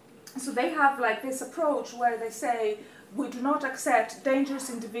 So they have like this approach where they say, we do not accept dangerous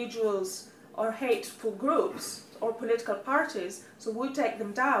individuals or hateful groups or political parties, so we take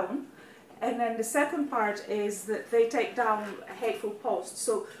them down. And then the second part is that they take down hateful posts.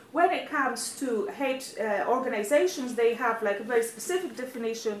 So when it comes to hate organizations, they have like a very specific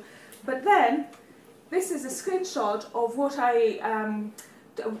definition. But then, this is a screenshot of what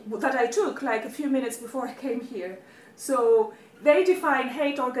that I took like a few minutes before I came here. So they define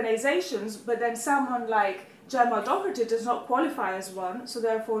hate organizations, but then someone like Gemma Doherty does not qualify as one, so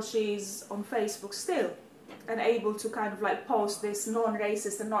therefore she's on Facebook still and able to kind of like post this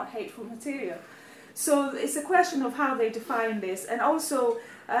non-racist and not hateful material. So it's a question of how they define this, and also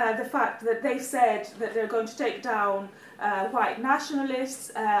the fact that they've said that they're going to take down white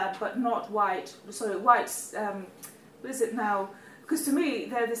nationalists, but not white, sorry, whites, what is it now? Because to me,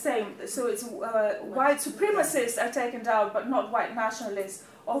 they're the same. So it's white supremacists are taken down, but not white nationalists,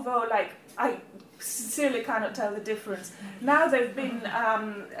 although like I sincerely cannot tell the difference. Now they've been,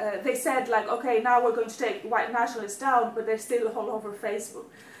 they said like, okay, now we're going to take white nationalists down, but they're still all over Facebook.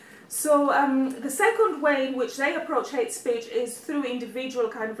 So the second way in which they approach hate speech is through individual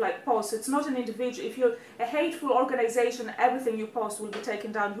kind of like posts. It's not an individual. If you're a hateful organization, everything you post will be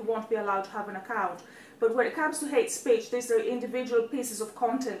taken down. You won't be allowed to have an account. But when it comes to hate speech, these are individual pieces of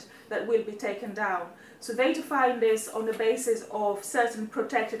content that will be taken down. So they define this on the basis of certain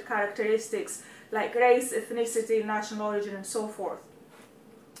protected characteristics like race, ethnicity, national origin, and so forth.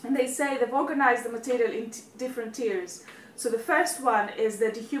 And they say they've organized the material in different tiers. So the first one is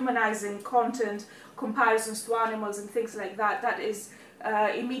the dehumanizing content, comparisons to animals and things like that. That is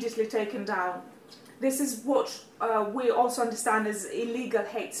immediately taken down. This is what we also understand as illegal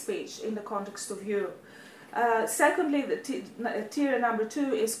hate speech in the context of Europe. Secondly, the tier number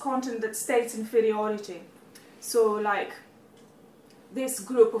 2 is content that states inferiority. So like, this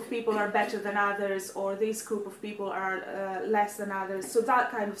group of people are better than others, or this group of people are less than others. So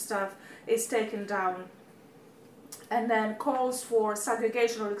that kind of stuff is taken down. And then calls for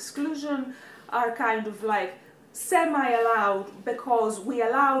segregation or exclusion are kind of like semi-allowed, because we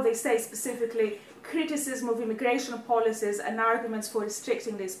allow, they say specifically, criticism of immigration policies and arguments for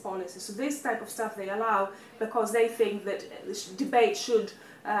restricting these policies. So this type of stuff they allow because they think that debate should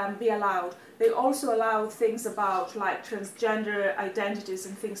be allowed. They also allow things about like transgender identities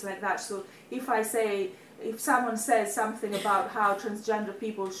and things like that. So if someone says something about how transgender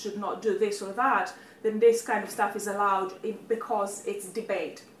people should not do this or that, then this kind of stuff is allowed because it's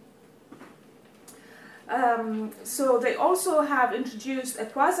debate. So they also have introduced a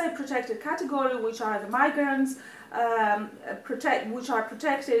quasi-protected category, which are the migrants, which are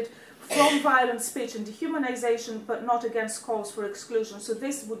protected from violent speech and dehumanization, but not against calls for exclusion. So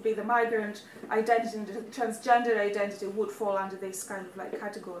this would be the migrant identity, and the transgender identity would fall under this kind of like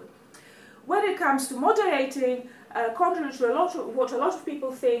category. When it comes to moderating, contrary to what a lot of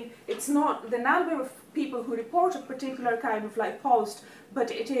people think, it's not the number of people who report a particular kind of like post, but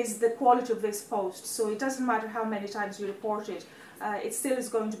it is the quality of this post. So it doesn't matter how many times you report it, it still is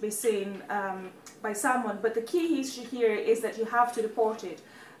going to be seen by someone. But the key issue here is that you have to report it.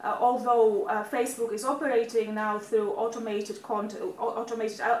 Although Facebook is operating now through automated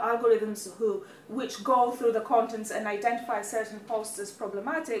algorithms which go through the contents and identify certain posts as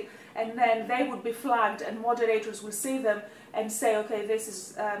problematic, and then they would be flagged and moderators will see them and say, okay, this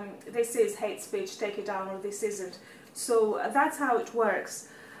is hate speech, take it down, or this isn't. So that's how it works.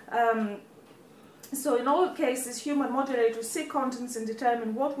 So in all cases, human moderators see contents and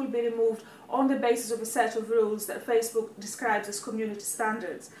determine what will be removed on the basis of a set of rules that Facebook describes as community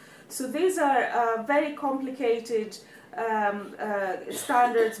standards. So these are very complicated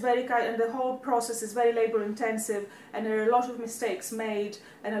standards, and the whole process is very labor intensive, and there are a lot of mistakes made,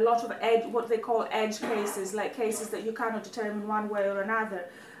 and a lot of what they call edge cases, like cases that you cannot determine one way or another.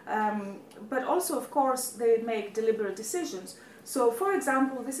 But also, of course, they make deliberate decisions. So, for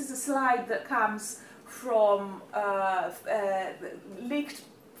example, this is a slide that comes from leaked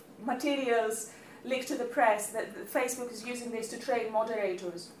materials, leaked to the press, that Facebook is using this to train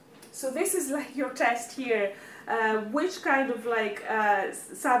moderators. So this is like your test here. Which kind of like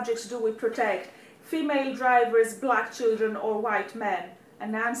subjects do we protect? Female drivers, black children, or white men?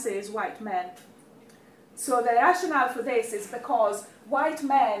 And the answer is white men. So the rationale for this is because white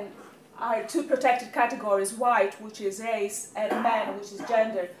men are two protected categories, white, which is race, and men, which is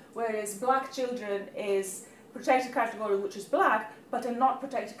gender, whereas black children is protected category, which is black, but a not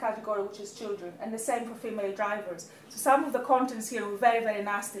protected category, which is children, and the same for female drivers. So some of the contents here were very, very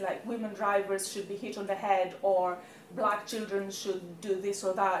nasty, like women drivers should be hit on the head, or black children should do this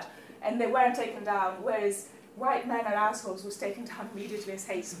or that, and they weren't taken down, whereas white men are assholes was taken down immediately as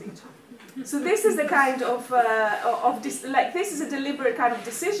hate speech. So this is the kind of this is a deliberate kind of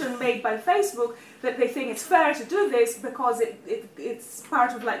decision made by Facebook, that they think it's fair to do this because it's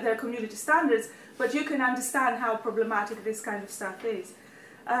part of like their community standards, but you can understand how problematic this kind of stuff is.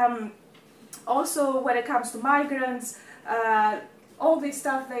 Also, when it comes to migrants, all this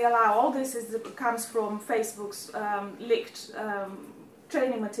stuff they allow, all this comes from Facebook's leaked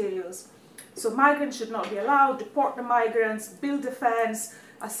training materials. So migrants should not be allowed, deport the migrants, build a fence,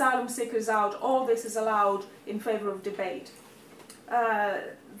 asylum seekers out, all this is allowed in favor of debate.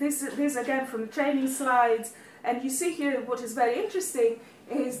 This again from the training slides, and you see here what is very interesting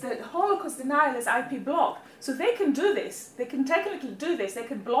is that Holocaust denial is IP blocked. So they can do this, they can technically do this, they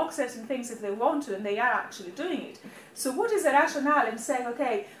can block certain things if they want to, and they are actually doing it. So what is the rationale in saying,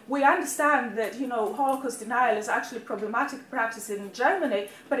 okay, we understand that, you know, Holocaust denial is actually problematic practice in Germany,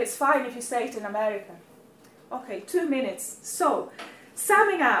 but it's fine if you say it in America. Okay, 2 minutes. So,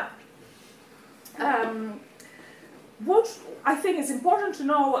 summing up, what I think is important to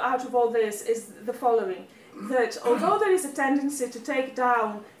know out of all this is the following. That although there is a tendency to take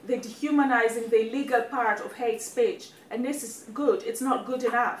down the dehumanizing, the illegal part of hate speech, and this is good, it's not good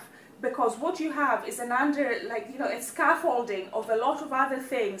enough, because what you have is an a scaffolding of a lot of other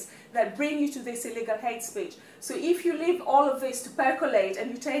things that bring you to this illegal hate speech. So if you leave all of this to percolate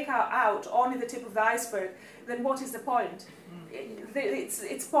and you take out only the tip of the iceberg, then what is the point?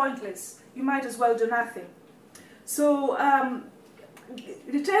 It's pointless. You might as well do nothing. So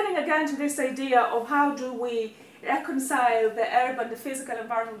returning again to this idea of how do we reconcile the urban, the physical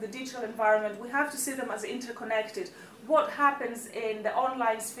environment with the digital environment, we have to see them as interconnected. What happens in the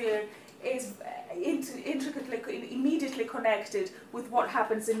online sphere is intricately, immediately connected with what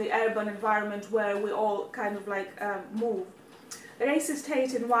happens in the urban environment where we all kind of like move. Racist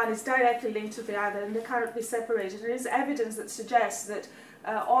hate in one is directly linked to the other, and they cannot be separated. There is evidence that suggests that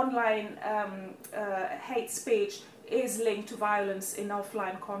online hate speech is linked to violence in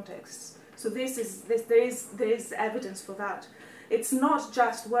offline contexts. So there is evidence for that. It's not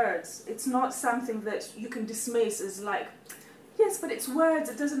just words. It's not something that you can dismiss as like, yes, but it's words.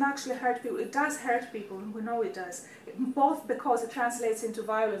 It doesn't actually hurt people. It does hurt people, and we know it does. Both because it translates into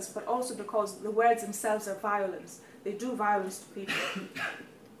violence, but also because the words themselves are violence. They do violence to people.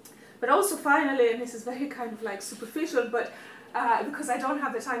 But also finally, and this is very kind of like superficial, but because I don't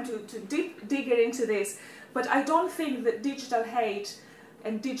have the time to dig into this, but I don't think that digital hate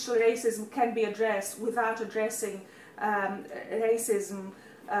and digital racism can be addressed without addressing racism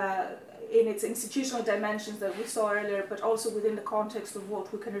in its institutional dimensions that we saw earlier, but also within the context of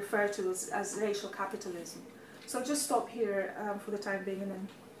what we can refer to as racial capitalism. So I'll just stop here for the time being and then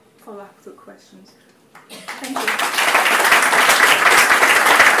follow up with questions. Thank you.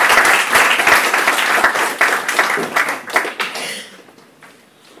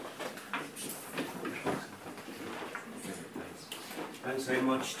 Thanks very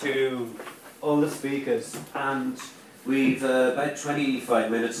much to all the speakers, and we've about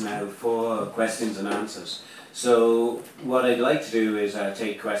 25 minutes now for questions and answers. So what I'd like to do is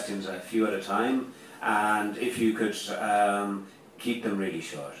take questions a few at a time, and if you could keep them really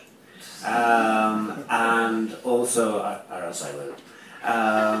short. And also, or else I will.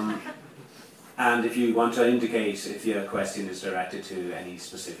 And if you want to indicate if your question is directed to any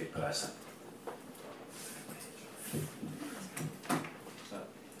specific person.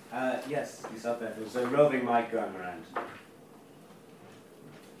 Yes, he's up there. There's a roving mic going around.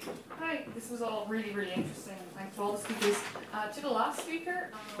 Hi, this was all really, really interesting. Thanks to all the speakers. To the last speaker,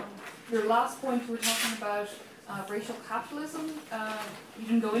 your last point you were talking about racial capitalism. You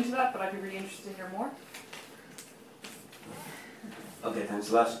didn't go into that, but I'd be really interested to hear more. Okay, thanks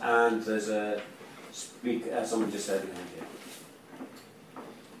a lot. And there's a someone just said behind you.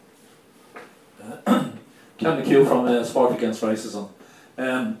 Ken McHugh from Sport Against Racism.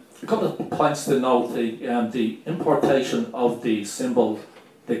 A couple of points to note: the importation of the symbol,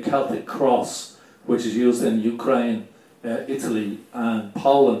 the Celtic cross, which is used in Ukraine, Italy, and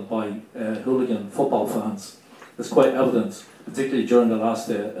Poland by hooligan football fans, is quite evident, particularly during the last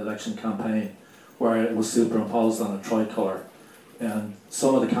election campaign, where it was superimposed on a tricolour. And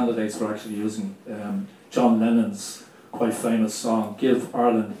some of the candidates were actually using John Lennon's quite famous song, "Give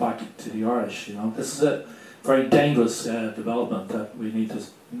Ireland Back to the Irish." You know, this is a very dangerous development that we need to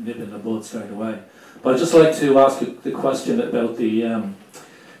nip in the bud straight away. But I'd just like to ask the question about the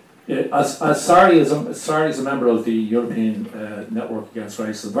As Sari is a member of the European Network Against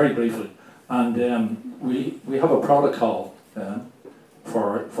Racism, very briefly, and we have a protocol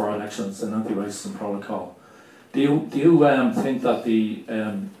for elections, an anti-racism protocol. Do you think that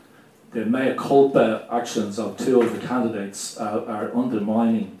the mea culpa actions of two of the candidates are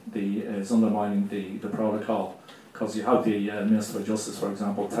undermining the protocol? Because you have the Minister for Justice, for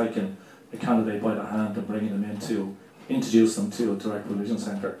example, taking a candidate by the hand and bringing them in to introduce them to a direct religion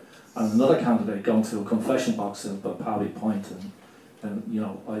centre, and another candidate going to a confession box in Pally Point, and you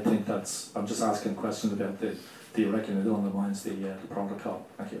know, I think that's. I'm just asking a question about do you reckon it undermines the protocol?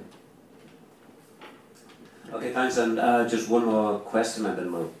 Thank you. Okay, thanks. And just one more question, and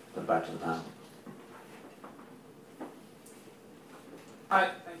then we'll go back to the panel.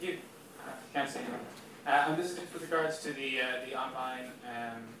 Hi, thank you. Can't say anything. And this is just with regards to the online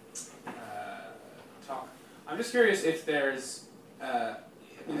talk. I'm just curious if there's,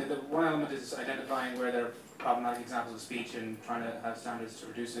 the one element is identifying where there are problematic examples of speech and trying to have standards to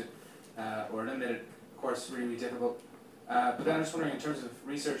reduce it or eliminate it. Of course, really difficult. But then I'm just wondering, in terms of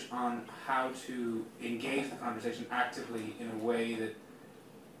research on how to engage the conversation actively in a way that,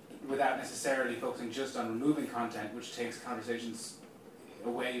 without necessarily focusing just on removing content, which takes conversations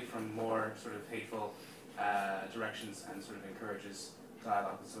away from more sort of hateful directions and sort of encourages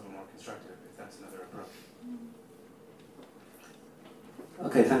dialogue that's a little more constructive, if that's another approach.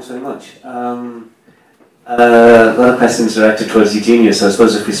 Okay, thanks very much. A lot of questions directed towards Eugenia, so I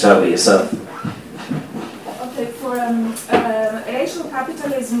suppose if we start with yourself. Okay, for racial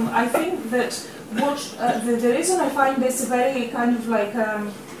capitalism, I think that the reason I find this a very kind of like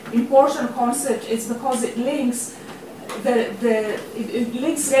important concept is because it links it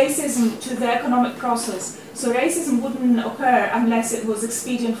links racism to the economic process. So racism wouldn't occur unless it was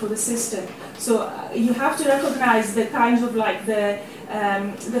expedient for the system. So you have to recognize the kind of like the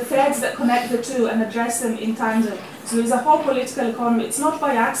threads that connect the two and address them in tandem. So there's a whole political economy. It's not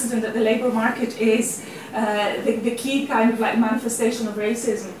by accident that the labour market is the key kind of like manifestation of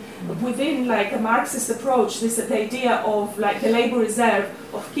racism. Within like a Marxist approach, the idea of like the labour reserve,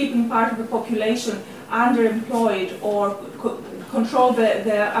 of keeping part of the population underemployed or control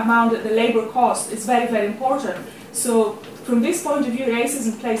the amount that the labour cost is very, very important. So from this point of view,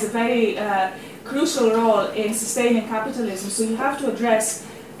 racism plays a very crucial role in sustaining capitalism. So you have to address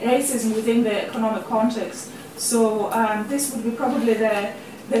racism within the economic context. So this would be probably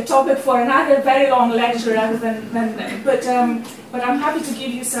the topic for another very long lecture rather but I'm happy to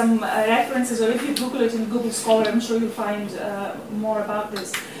give you some references, or if you Google it in Google Scholar, I'm sure you'll find more about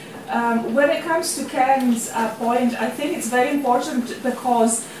this. When it comes to Ken's point, I think it's very important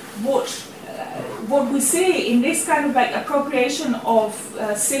because what we see in this kind of like appropriation of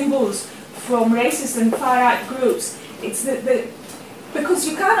symbols from racist and far-right groups, it's because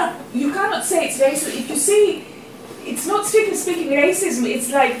you cannot say it's racist. If you see, it's not strictly speaking racism,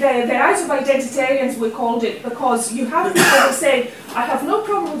 it's like the rise of identitarians, we called it, because you have people who say, I have no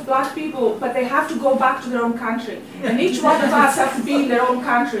problem with black people, but they have to go back to their own country. And each one of us have to be in their own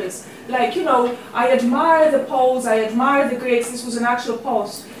countries. Like, you know, I admire the Poles, I admire the Greeks, this was an actual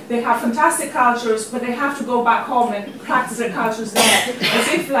post. They have fantastic cultures, but they have to go back home and practice their cultures there. As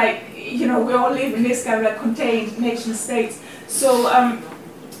if, like, you know, we all live in this kind of like contained nation states. So,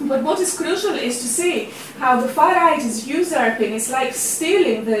 but what is crucial is to see how the far right is usurping, it's like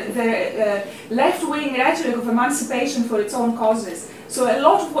stealing the left-wing rhetoric of emancipation for its own causes. So a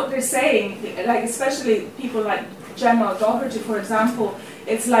lot of what they're saying, like especially people like Gemma Doherty, for example,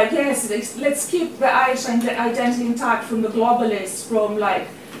 it's like, yes, let's keep the Irish identity intact from the globalists, from like,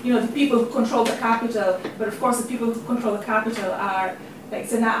 you know, the people who control the capital, but of course the people who control the capital are, like,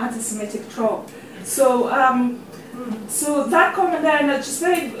 it's an anti-Semitic trope. So, so that comment there, and I'll just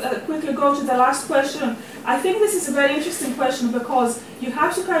very quickly go to the last question. I think this is a very interesting question because you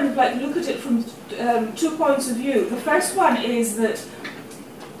have to kind of like look at it from 2 points of view. The first one is that,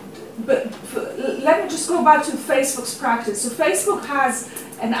 let me just go back to Facebook's practice. So Facebook has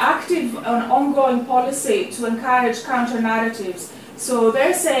an active, ongoing policy to encourage counter-narratives. So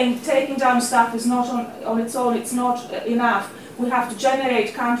they're saying taking down stuff is not on its own, it's not enough. We have to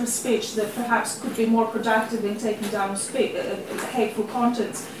generate counter-speech that perhaps could be more productive in taking down hateful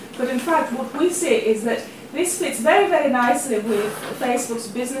contents. But in fact, what we see is that this fits very, very nicely with Facebook's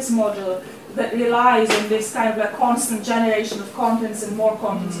business model that relies on this kind of like constant generation of contents and more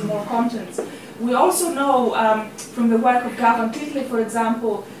contents and more contents. We also know from the work of Gavin Titley, for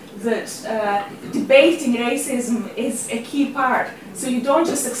example, that debating racism is a key part. So you don't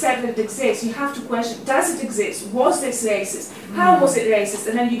just accept that it exists, you have to question, does it exist? Was this racist? How was it racist?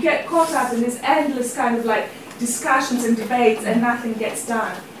 And then you get caught up in this endless kind of like discussions and debates and nothing gets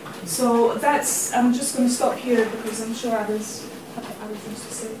done. So that's, I'm just going to stop here because I'm sure others have other things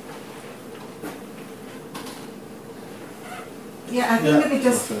to say. Yeah, I think maybe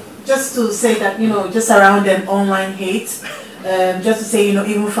just to say that, just around an online hate, just to say,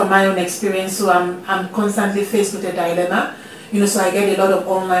 even from my own experience, so I'm constantly faced with a dilemma, so I get a lot of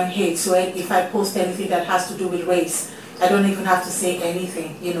online hate. So if I post anything that has to do with race, I don't even have to say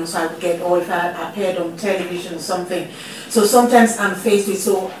anything, so I would get, or if I appeared on television or something. So sometimes I'm faced with,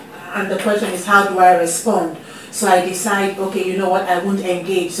 and the question is, how do I respond? So I decide, okay, you know what, I won't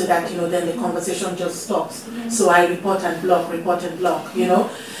engage so that, then the conversation just stops. So I report and block,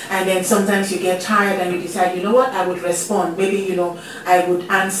 And then sometimes you get tired and you decide, you know what, I would respond. Maybe, I would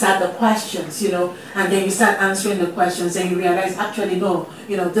answer the questions, and then you start answering the questions and you realize, actually, no,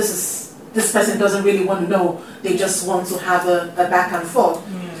 this person doesn't really want to know. They just want to have a back and forth.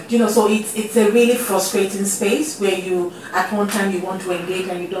 So it's a really frustrating space where at one time you want to engage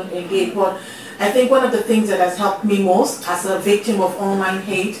and you don't engage. But I think one of the things that has helped me most as a victim of online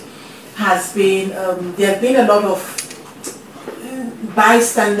hate has been, there have been a lot of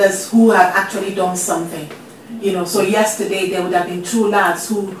bystanders who have actually done something. So yesterday there would have been 2 lads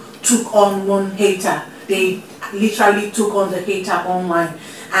who took on one hater. They literally took on the hater online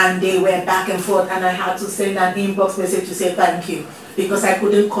and they were back and forth, and I had to send an inbox message to say thank you because I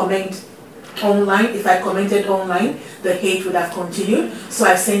couldn't comment online. If I commented online, the hate would have continued. So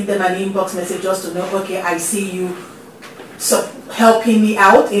I sent them an inbox message just to know, okay, I see you helping me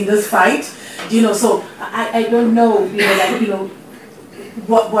out in this fight. So I don't know,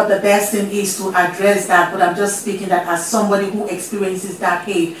 what the best thing is to address that, but I'm just speaking that as somebody who experiences that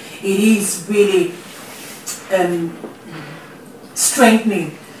hate, it is really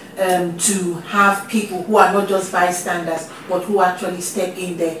strengthening to have people who are not just bystanders, but who actually step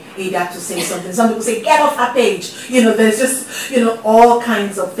in there, either to say something. Some people say, get off her page. There's just, all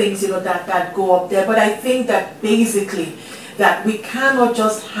kinds of things, that go up there. But I think that basically, that we cannot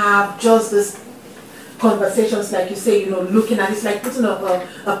just have just this conversations, like you say, looking at it's like putting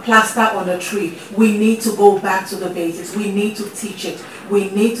a plaster on a tree. We need to go back to the basics. We need to teach it. We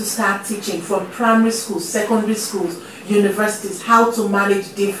need to start teaching from primary schools, secondary schools, universities, how to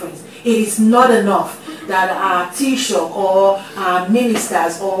manage difference. It is not enough that our Taoiseach or our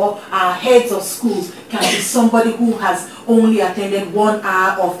ministers or our heads of schools can be somebody who has only attended 1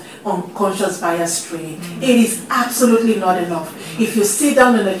 hour of unconscious bias training. It is absolutely not enough. If you sit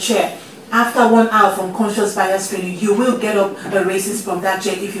down in a chair, after 1 hour of unconscious bias training, you will get up a racist from that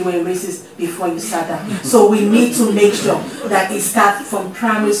chair if you were a racist before you sat down. So we need to make sure that it starts from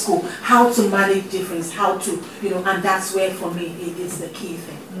primary school, how to manage difference, how to, and that's where for me it is the key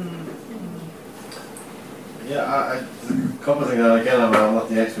thing. Yeah, a couple of things, and again, I'm not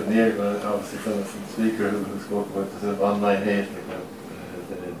the expert in the area, but obviously from the speaker who spoke about the sort of online hate,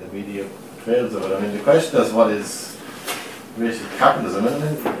 the media trails of it. I mean, the question is, what is racial capitalism? I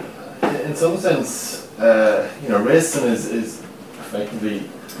mean, in some sense, racism is effectively,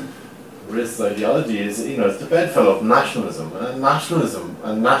 racist ideology is, it's the bedfellow of nationalism. And nationalism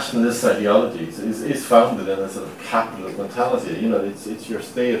and nationalist ideologies is founded in a sort of capitalist mentality. It's your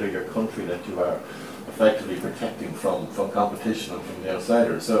state or your country that you are effectively protecting from competition and from the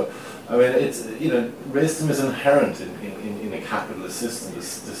outsider. So, I mean, it's, racism is inherent in a capitalist system to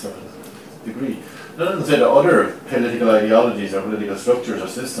some degree. That doesn't say that other political ideologies or political structures or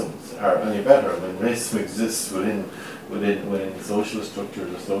systems are any better. I mean, racism exists within socialist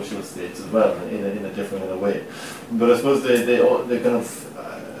structures or socialist states as well, in a different way. But I suppose the kind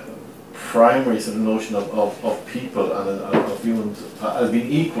of primary sort of notion of people and of humans as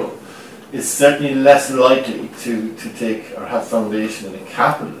being equal is certainly less likely to take or have foundation in a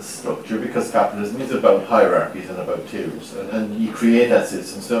capitalist structure, because capitalism is about hierarchies and about tiers, and you create that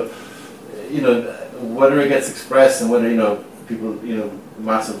system. So, whether it gets expressed and whether, people,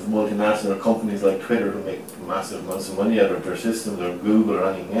 massive multinational companies like Twitter who make massive amounts of money out of their systems, or Google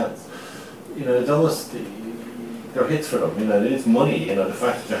or anything else, it's almost, they're hits for them. It is money. The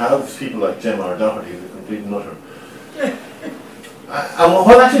fact that you have people like Gemma or Doherty who are complete and utter. And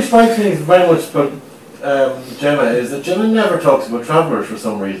what actually strikes me very much about Gemma is that Gemma never talks about travellers for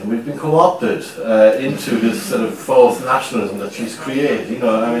some reason. We've been co-opted into this sort of false nationalism that she's created.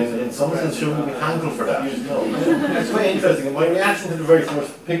 In some sense she will be thankful for that. It's quite interesting. My reaction to the very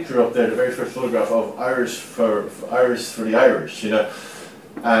first picture up there, the very first photograph of Irish for the Irish,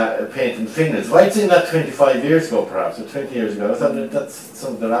 paint in Finland. If I'd seen that 25 years ago, perhaps, or 20 years ago, I thought that's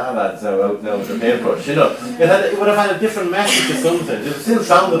some of the lads out now with their paintbrush. It would have had a different message to some sense. It was still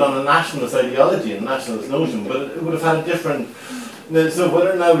founded on a nationalist ideology and nationalist notion, but it would have had a different So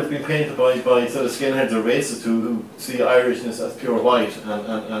whether now it's been painted by sort of skinheads or racists who see Irishness as pure white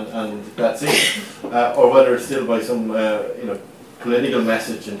and that's it, or whether it's still by some political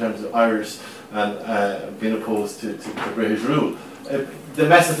message in terms of Irish and being opposed to British rule. The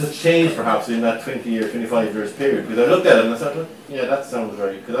message has changed perhaps in that 20 or 25 years period, because I looked at it and I thought, yeah, that sounds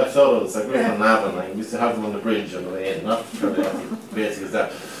very, because I saw those, I grew up in Navan, I used to have them on the bridge on the way in, not really as basic as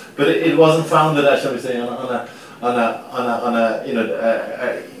that. But it wasn't founded, shall we say, on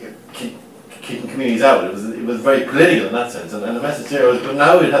keeping communities out. It was very political in that sense, and the message there was, but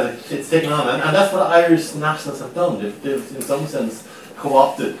now it's taken on, and that's what Irish nationalists have done. They've in some sense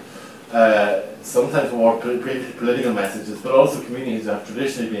co-opted sometimes more political messages, but also communities that have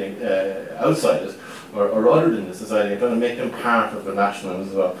traditionally been outside it or othered in the society, and trying to make them part of the national as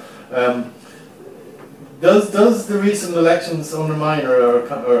well. Does the recent elections undermine, or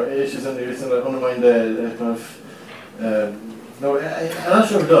issues in the recent undermine the kind of? No, I'm not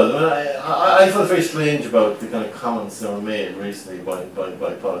sure if it does. I felt very strange about the kind of comments that were made recently by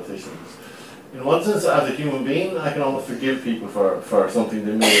politicians. In one sense, as a human being, I can almost forgive people for something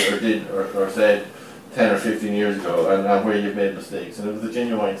they made or did or said 10 or 15 years ago, and where you've made mistakes. And it was a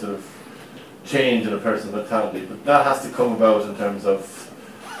genuine sort of change in a person's mentality. But that has to come about in terms of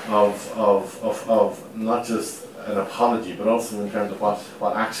not just an apology, but also in terms of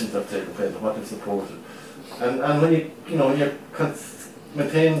what actions have taken place and what they've supported. And when you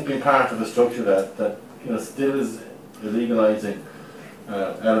maintain being part of a structure that still is illegalizing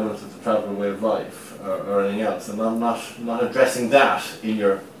elements of the travelling way of life or anything else, and I'm not addressing that in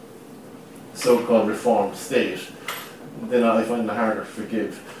your so-called reformed state, then I find it harder to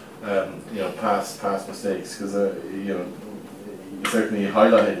forgive past mistakes, because you certainly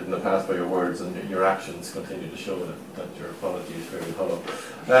highlighted in the past by your words, and your actions continue to show that your apology is fairly hollow.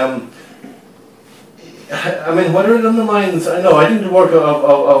 I mean, whether it undermines, I think the work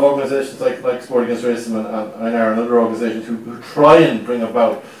of organisations like Sport Against Racism and INR and other organisations who try and bring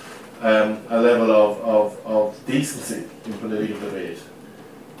about a level of decency in political debate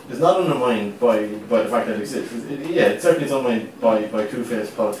is not undermined by the fact that it exists. It certainly is undermined by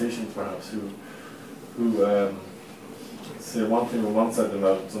two-faced politicians perhaps who say one thing on one side of the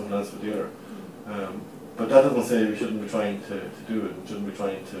mouth and something else with the other. But that doesn't say we shouldn't be trying to do it. We shouldn't be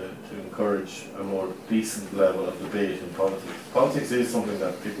trying to encourage a more decent level of debate in politics. Politics is something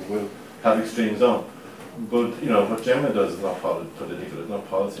that people will have extremes on. But what Gemma does is not political, it's not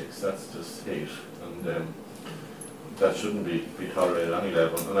politics, that's just hate. And that shouldn't be tolerated at any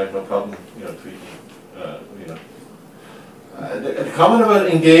level. And I have no problem, tweeting, the comment about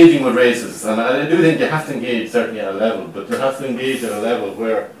engaging with racists, and I do think you have to engage certainly at a level, but you have to engage at a level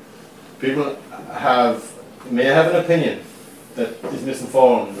where people may have an opinion that is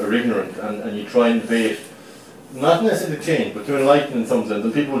misinformed or ignorant, and you try and debate, not necessarily to change, but to enlighten in some sense,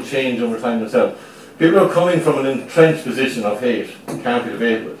 and people will change over time themselves. People who are coming from an entrenched position of hate can't be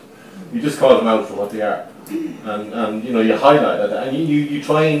debated with. You just call them out for what they are, and you highlight that, and you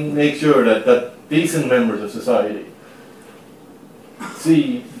try and make sure that decent members of society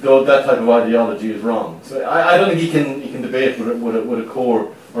see that type of ideology is wrong. So I don't think you can debate with a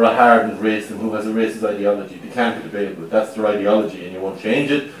core or a hardened racism who has a racist ideology. They can't be debated with. That's their ideology, and you won't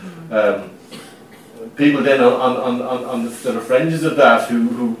change it. People then on the sort of fringes of that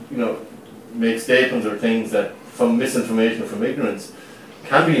who make statements or things that from misinformation or from ignorance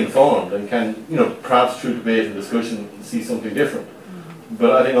can be informed and can perhaps through debate and discussion see something different.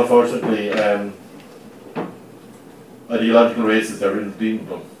 But I think unfortunately ideological racists are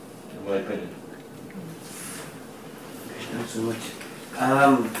irredeemable, in my opinion. Thanks so much.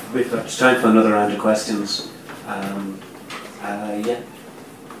 We've got time for another round of questions. Yeah.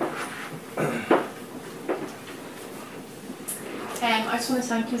 I just want to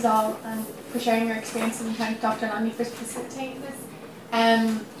thank you all for sharing your experiences, and thank Dr. Landy for facilitating this.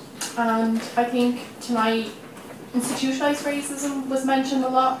 And I think tonight institutionalised racism was mentioned a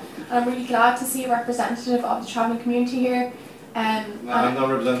lot, and I'm really glad to see a representative of the travelling community here. I'm not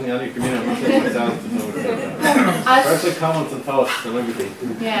representing any community, I'm taking myself to know especially comments and thoughts and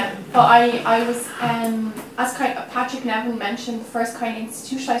everything. Yeah, but I was, as Patrick Nevin mentioned, the first kind of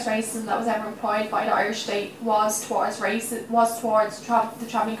institutionalised racism that was ever employed by the Irish state was towards the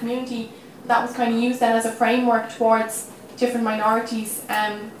travelling community. That was kind of used then as a framework towards different minorities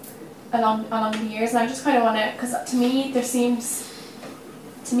along the years, and I just kind of want to, because to me there seems,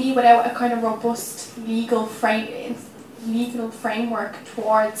 without a kind of robust legal framework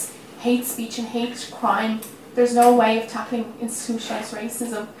towards hate speech and hate crime, there's no way of tackling institutionalised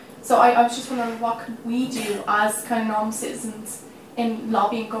racism. So I was just wondering, what could we do as kind of normal citizens in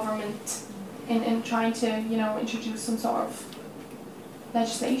lobbying government in trying to introduce some sort of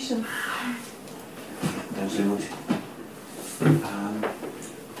legislation. Thanks very much.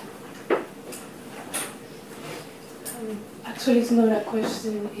 Actually, it's not a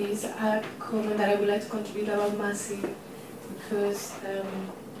question, it's a comment that I would like to contribute about Massey, because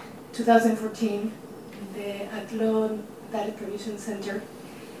 2014, the Athlone Data Provision Center,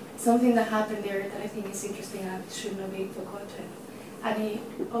 something that happened there that I think is interesting and should not be forgotten. And it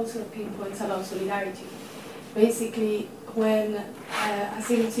also pinpoints about solidarity. Basically, when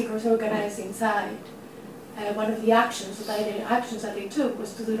asylum seekers organized inside, one of the actions, the actions that they took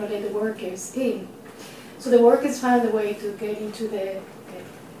was to not let the workers in. So the workers found a way to get into the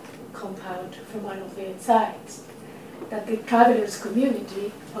compound from one of the sides that the travelers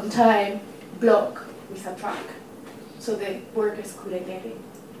community on time blocked with a truck. So the workers couldn't get in.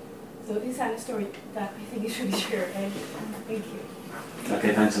 So this is a story that I think it should be shared. And thank you.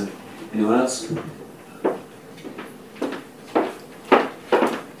 Okay, thanks. Anyone else?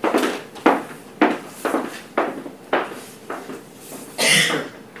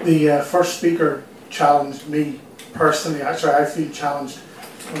 The first speaker challenged me personally. Actually, I feel challenged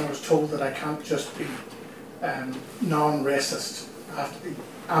when I was told that I can't just be non-racist, I have to be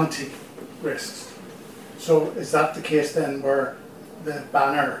anti-racist. So is that the case then where the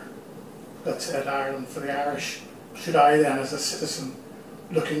banner that said Ireland for the Irish, should I then as a citizen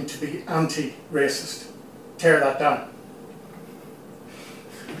looking to be anti-racist tear that down?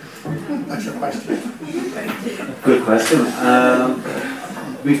 That's your question. Good question.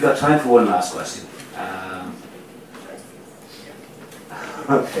 We've got time for one last question.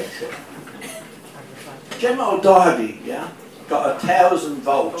 Okay. Gemma O'Doherty, got 1,000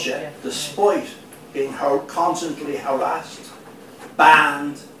 votes, despite being constantly harassed,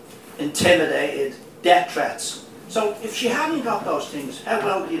 banned, intimidated, death threats. So if she hadn't got those things, how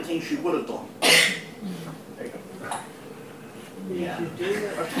well do you think she would have done?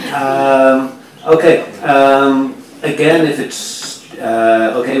 Okay. Again, if it's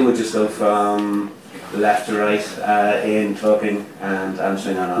okay, we'll just go from left to right in talking and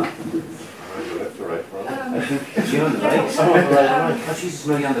answering or not. Left to right. I think is she on the right? Oh, on the right. Oh, she's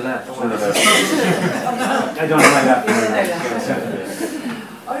really on the left. I don't know my left.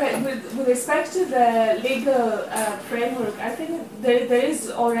 All right. With respect to the legal framework, I think there is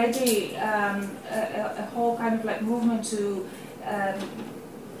already a whole kind of like movement to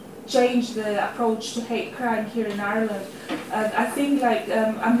change the approach to hate crime here in Ireland. I think like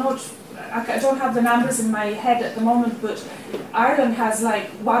I don't have the numbers in my head at the moment, but Ireland has like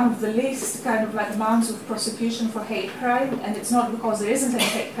one of the least kind of like amounts of prosecution for hate crime, and it's not because there isn't any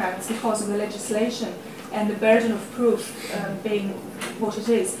hate crime, it's because of the legislation and the burden of proof being what it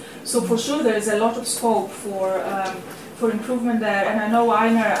is. So for sure there is a lot of scope for improvement there, and I know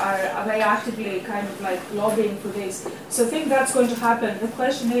INER are very actively kind of like lobbying for this. So I think that's going to happen. The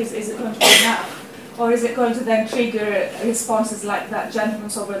question is it going to be enough? Or is it going to then trigger responses like that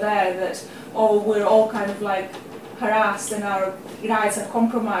gentleman's over there that, oh, we're all kind of like harassed and our rights are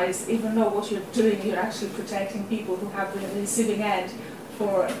compromised, even though what you're doing, you're actually protecting people who have been on the receiving end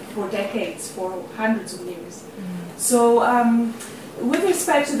for decades, for hundreds of years. So with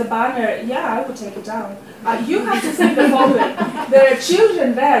respect to the banner, yeah, I would take it down. You have to think the following. There are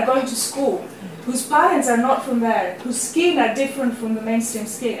children there going to school whose parents are not from there, whose skin are different from the mainstream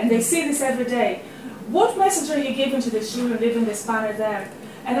skin, and they see this every day. What message are you giving to the children leaving this banner there?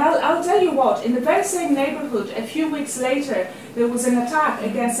 And I'll tell you what, in the very same neighborhood, a few weeks later, there was an attack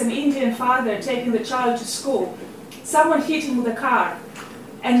against an Indian father taking the child to school. Someone hit him with a car,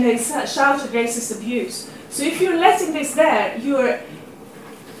 and they shouted racist abuse. So if you're letting this there, you're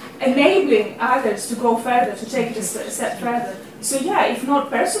enabling others to go further, to take it a step further. So yeah, if not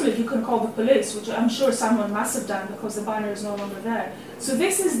personally, you can call the police, which I'm sure someone must have done because the banner is no longer there. So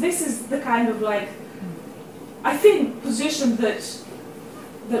this is the kind of like, I think, position that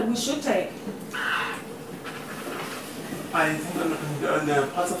we should take. I think on the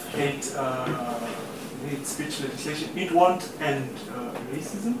parts of hate speech legislation, it won't end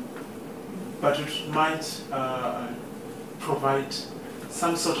racism, but it might provide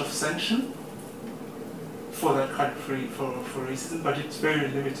some sort of sanction for that country for racism, but it's very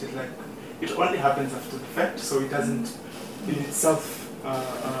limited. Like, it only happens after the fact, so it doesn't in itself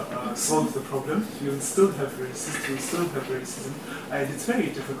solve the problem. You will still have racists, you will still have racism, and it's very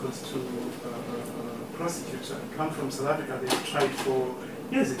difficult to prosecute. I come from South Africa, they've tried for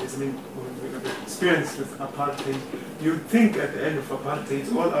years. I mean, we have experience with apartheid. You'd think at the end of apartheid,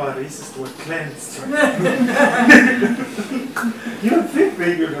 all our racists were cleansed. You'd think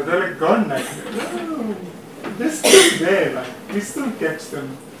they're like gone, like, no, they're still there, like, we still get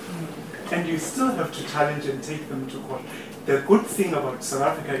them. And you still have to challenge and take them to court. the good thing about South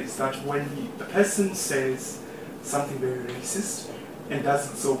Africa is that when the person says something very racist and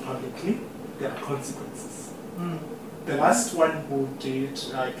does it so publicly, there are consequences. The last one who did,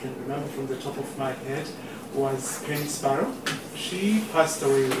 I can remember from the top of my head, was Penny Sparrow. She passed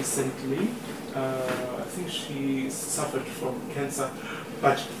away recently. I think she suffered from cancer.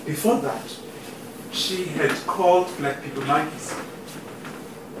 But before that, she had called black people monkeys.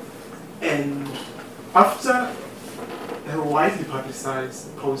 And after her widely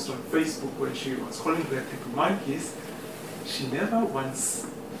publicized post on Facebook where she was calling black people monkeys, she never once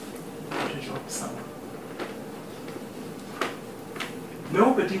got a job somewhere.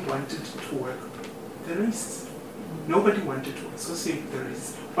 Nobody wanted to work the racists. Nobody wanted to associate with the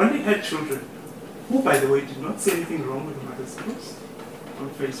racists. Only her children, who by the way did not say anything wrong with the mother's post on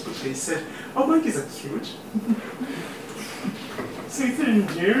Facebook. They said, "Oh, monkeys are cute." So it's an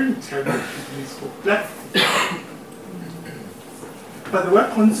endearing term that people use for black people. But there were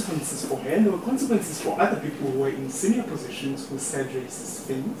consequences for her, and there were consequences for other people who were in senior positions who said racist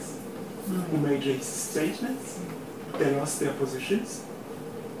things, who made racist statements. They lost their positions.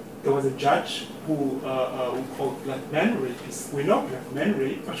 There was a judge who called black men rapists. We know black men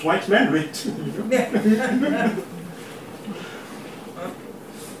rape, but white men rape too.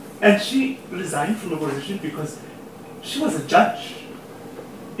 And she resigned from a position because she was a judge.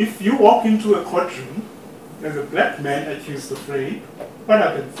 If you walk into a courtroom, there's a black man accused of rape, what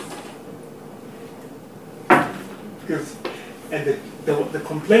happens? Because, and the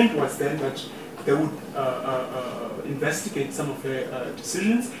complaint was then that they would investigate some of her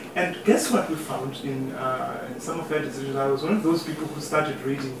decisions, and guess what we found in some of her decisions? I was one of those people who started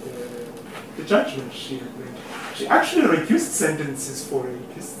reading the judgment she had made. She actually reduced sentences for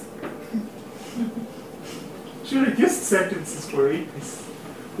rapists. She reduced sentences for rapists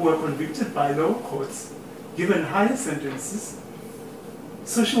who were convicted by lower courts, given higher sentences.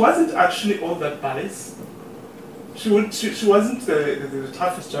 So she wasn't actually all that biased. She wasn't the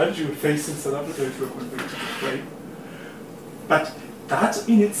toughest judge you would face in South Africa if you were convicted of rape. But that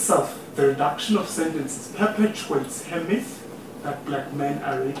in itself, the reduction of sentences, perpetuates her myth that black men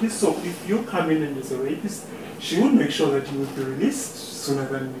are rapists. So if you come in and is a rapist, she would make sure that you would be released sooner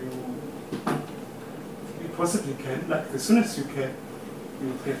than you possibly can. Like as soon as you can, you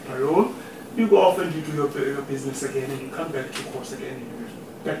will get parole. You go off and you do your business again, and you come back to court again, and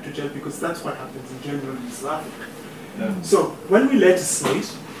you're back to jail, because that's what happens in general in South Africa. Yeah. So when we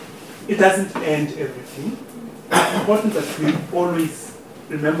legislate, it doesn't end everything. It's important that we always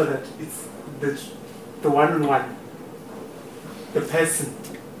remember that it's the one-on-one, the person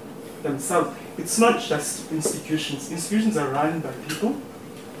themselves. It's not just institutions. Institutions are run by people.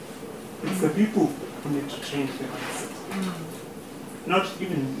 It's the people who need to change their mindset. Not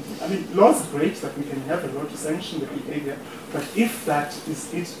even, I mean, laws are great that we can have a law to sanction the behavior, but if that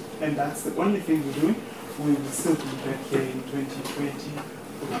is it, and that's the only thing we're doing, we will still be back here in 2020.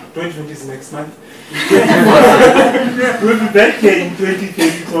 2020 is next month. We'll be back here in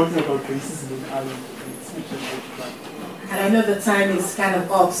 2030 talking about racism in Ireland. And I know the time is kind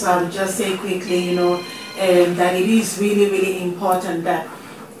of up, so I'll just say quickly, that it is really, really important that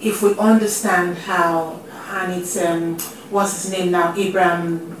if we understand how, and it's, what's his name now,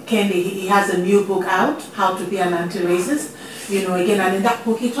 Ibram Kendi, he has a new book out, How to Be an Anti-Racist, again, and in that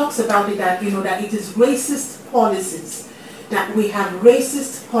book he talks about it that, that it is racist policies, that we have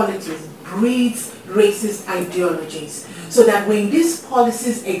racist politics, breeds racist ideologies, so that when these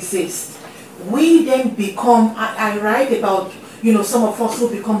policies exist, we then become, I write about, some of us who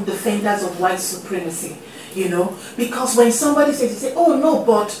become defenders of white supremacy, because when somebody says, you say, oh no,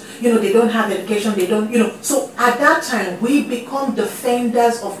 but, they don't have education, they don't, so at that time, we become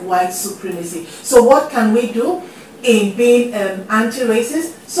defenders of white supremacy. So what can we do in being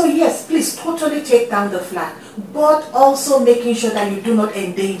anti-racist? So yes, please totally take down the flag, but also making sure that you do not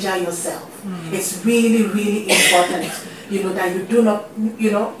endanger yourself. It's really, really important, that you do not,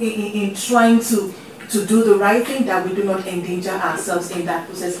 in trying to do the right thing, that we do not endanger ourselves in that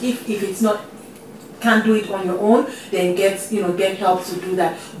process. If it's not, can't do it on your own, then get help to do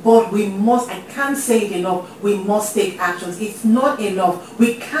that. But we must, I can't say it enough, we must take actions. It's not enough.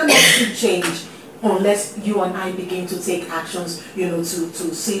 We cannot see change unless you and I begin to take actions, to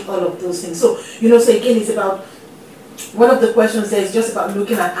see all of those things. So, so again, it's about, one of the questions there is just about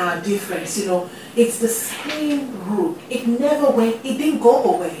looking at our difference, it's the same root. It never went, it didn't go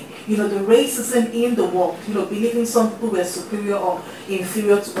away. You know, the racism in the world, you know, believing some people were superior or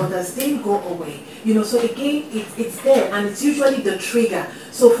inferior to others didn't go away. You know, so again, it's there, and it's usually the trigger.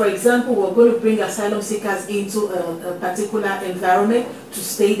 So for example, we're going to bring asylum seekers into a particular environment to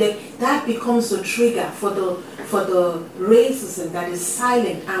stay there. That becomes the trigger for the racism that is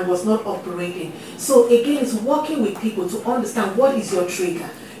silent and was not operating. So again, it's working with people to understand what is your trigger,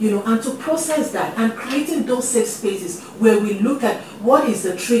 you know, and to process that and creating those safe spaces where we look at what is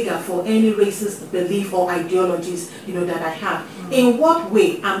the trigger for any racist belief or ideologies, you know, that I have. In what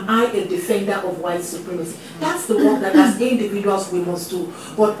way am I a defender of white supremacy? That's the work that as individuals we must do.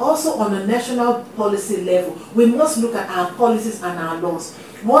 But also on a national policy level, we must look at our policies and our laws.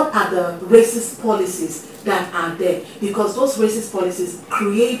 What are the racist policies that are there? Because those racist policies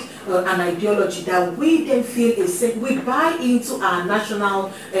create an ideology that we then feel is safe. We buy into our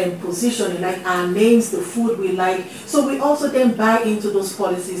national positioning, like our names, the food we like. So we also then buy into those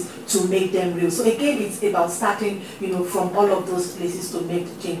policies to make them real. So again, it's about starting, you know, from all of those places to make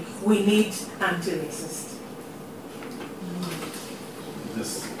the change. We need anti-racist.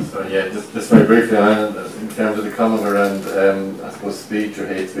 Just very briefly, in terms of the comment around, I suppose, speech or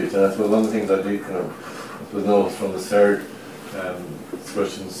hate speech, and I suppose one of the things I do kind of notice from the third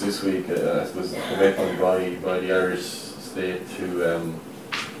discussions this week, I suppose, the commitment by the Irish state to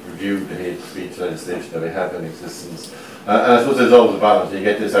review the hate speech legislation that we have in existence. And I suppose there's always a balance. You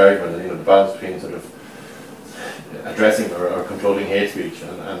get this argument, you know, the balance between sort of addressing or controlling hate speech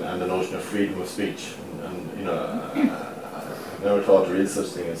and the notion of freedom of speech. And you know, I've never thought there is such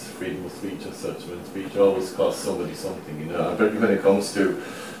thing as freedom of speech as such. When speech always costs somebody something, you know. And particularly when it comes to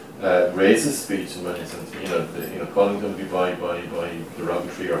racist speech, in many sense, you know, calling somebody by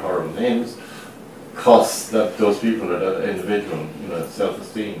derogatory or horrible names costs those people or that individual, you know,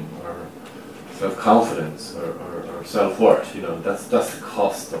 self-esteem or self-confidence or self-worth. You know, that's the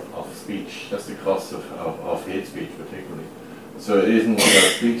cost of speech. That's the cost of hate speech, particularly. So it isn't, you know,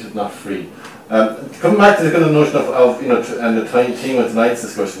 speech is not free. Coming back to the kind of notion of you know, and the theme of tonight's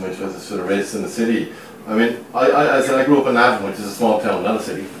discussion, which was sort of race in the city. I mean, I grew up in Navan, which is a small town, not a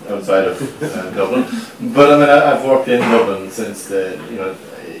city, outside of Dublin. But I mean, I've worked in Dublin since the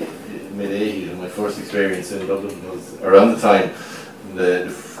mid-80s, and my first experience in Dublin was around the time the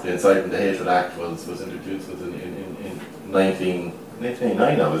Incitement to Hatred Act was introduced. Was in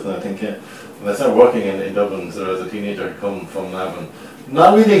 1989 now, isn't it? I think, yeah. When I started working in Dublin, sort of as a teenager, I'd come from Navan.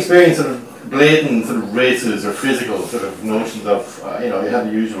 Not really experienced sort of blatant sort of racist or physical sort of notions of, you know, you had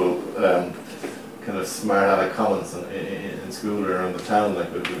the usual kind of smart aleck comments in school or around the town,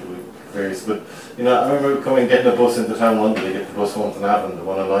 like with various, but, you know, I remember getting a bus into town one day, get the bus home to Navan, the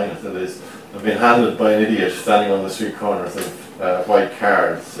 109 it still is. I've been handled by an idiot standing on the street corner, sort of white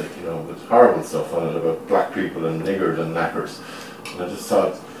cards, like, you know, with horrible stuff on it about black people and niggers and knackers. And I just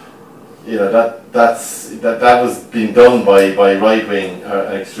thought, you know, that was being done by right-wing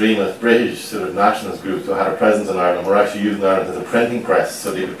extremist British sort of nationalist groups who had a presence in Ireland. We're actually using Ireland as a printing press,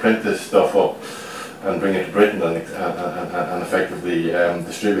 so they could print this stuff up and bring it to Britain and effectively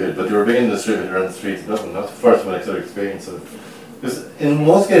distribute it. But they were beginning to distribute it around the streets of Dublin. That's the first one I sort of experienced it. Because in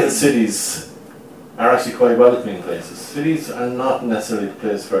most cases, cities are actually quite welcoming places. Cities are not necessarily the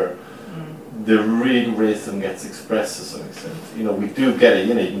place where the real racism gets expressed to some extent. You know, we do get it,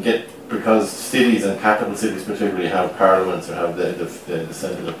 you know, you can get, because cities and capital cities particularly have parliaments or have the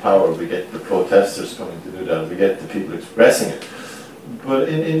centre of power, we get the protesters coming to do that, we get the people expressing it. But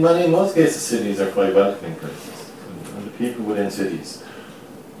in most cases, cities are quite welcoming places, and the people within cities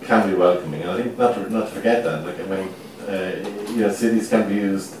can be welcoming. And I think not to forget that. Like, I mean, you know, cities can be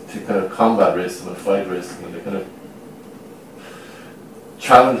used to kind of combat racism and fight racism, and to kind of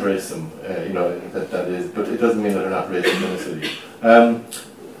challenge racism. You know, that is, but it doesn't mean that they're not racist in the city.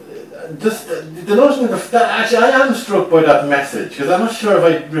 Just the notion of that. Actually, I am struck by that message, because I'm not sure if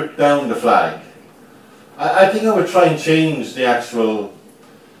I ripped down the flag. I think I would try and change the actual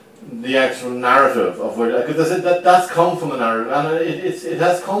narrative of where, because that's come from a narrative, and it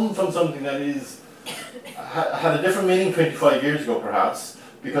has come from something that had a different meaning 25 years ago, perhaps,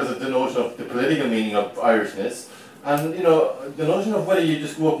 because of the notion of the political meaning of Irishness, and, you know, the notion of whether you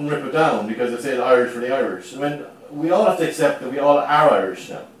just go up and rip it down because it says Irish for the Irish. I mean, we all have to accept that we all are Irish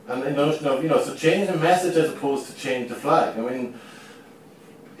now, and the notion of, you know, so change the message as opposed to change the flag. I mean,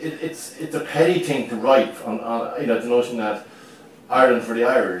 it's a petty thing to write on you know, the notion that Ireland for the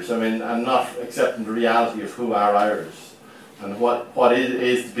Irish. I mean, and not accepting the reality of who are Irish and what it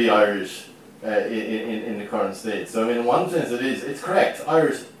is to be Irish in the current state. So I mean, in one sense, it's correct.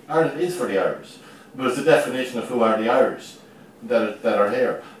 Ireland is for the Irish, but it's a definition of who are the Irish. that are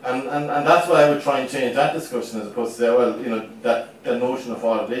here, and that's why I would try and change that discussion as opposed to say, well, you know, that notion of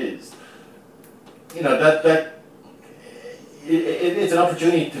what it is, you know, it's an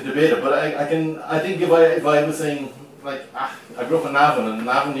opportunity to debate it. But I think if I was saying, like, I grew up in Navan, and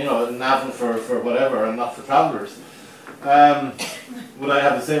Navan, you know, Navan for whatever and not for travellers, would I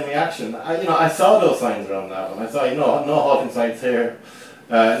have the same reaction? I saw those signs around Navan. I saw, you know, no halting signs here,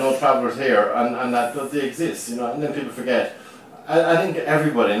 no travellers here, and that they exist, you know, and then people forget. I think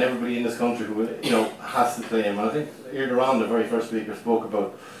everybody in this country who, you know, has to claim, and I think earlier on the very first speaker spoke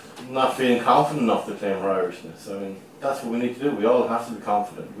about not feeling confident enough to claim our Irishness. I mean, that's what we need to do. We all have to be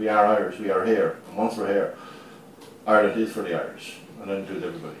confident. We are Irish, we are here, and once we're here, Ireland is for the Irish, and then do it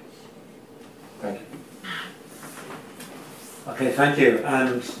everybody. Thank you. Okay, thank you,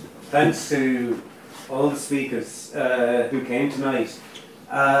 and thanks to all the speakers who came tonight.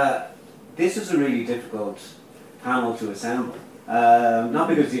 This was a really difficult panel to assemble, not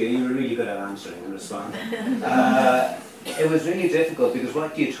because you were really good at answering and responding. It was really difficult because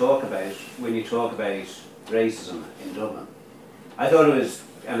what do you talk about when you talk about racism in Dublin? I thought it was,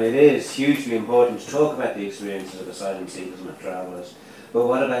 and it is, hugely important to talk about the experiences of asylum seekers and of travellers. But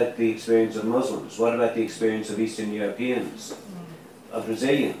what about the experience of Muslims? What about the experience of Eastern Europeans, of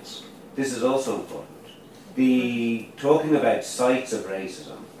Brazilians? This is also important. The talking about sites of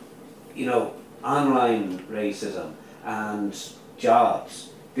racism, you know, online racism and jobs.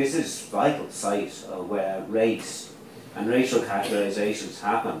 This is vital site of where race and racial categorizations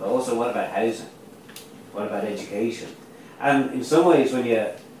happen. But also, what about housing? What about education? And in some ways, when you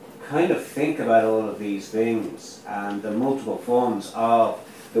kind of think about all of these things and the multiple forms of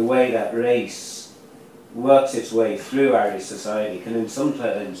the way that race works its way through Irish society, can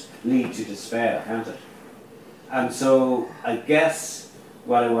sometimes lead to despair, can't it? And so I guess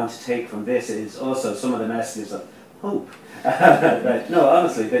what I want to take from this is also some of the messages of hope. Right. No,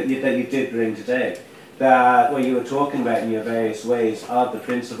 honestly, that you did bring today. That what you were talking about in your various ways of the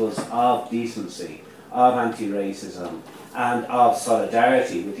principles of decency, of anti-racism, and of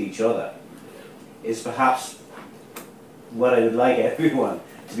solidarity with each other is perhaps what I would like everyone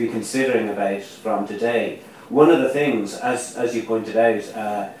to be considering about from today. One of the things, as you pointed out,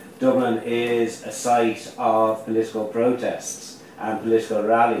 Dublin is a site of political protests and political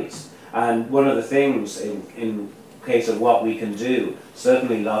rallies. And one of the things in case of what we can do,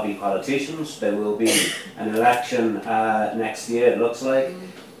 certainly lobby politicians. There will be an election next year, it looks like.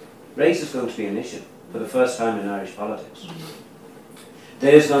 Race is going to be an issue for the first time in Irish politics.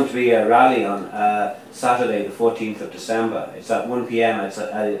 There's going to be a rally on Saturday, the 14th of December. It's at 1 p.m.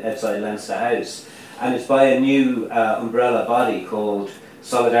 outside Leinster House. And it's by a new umbrella body called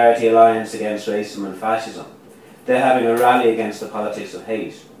Solidarity Alliance Against Racism and Fascism. They're having a rally against the politics of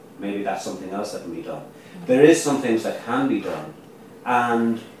hate. Maybe that's something else that can be done. There is some things that can be done.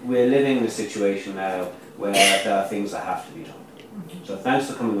 And we're living in a situation now where there are things that have to be done. So thanks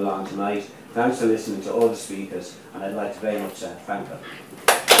for coming along tonight. Thanks for listening to all the speakers. And I'd like to very much thank them.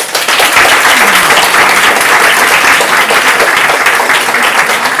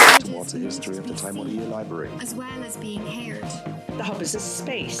 Towards a history of the Taimonia Library. As well as being heard. The Hub is a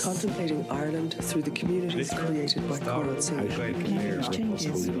space contemplating Ireland through the communities created by Coral Sea.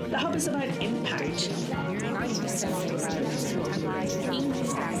 The Hub is about impact.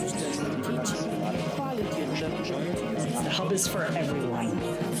 The Hub is for everyone.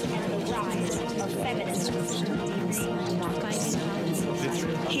 The rise of feminism.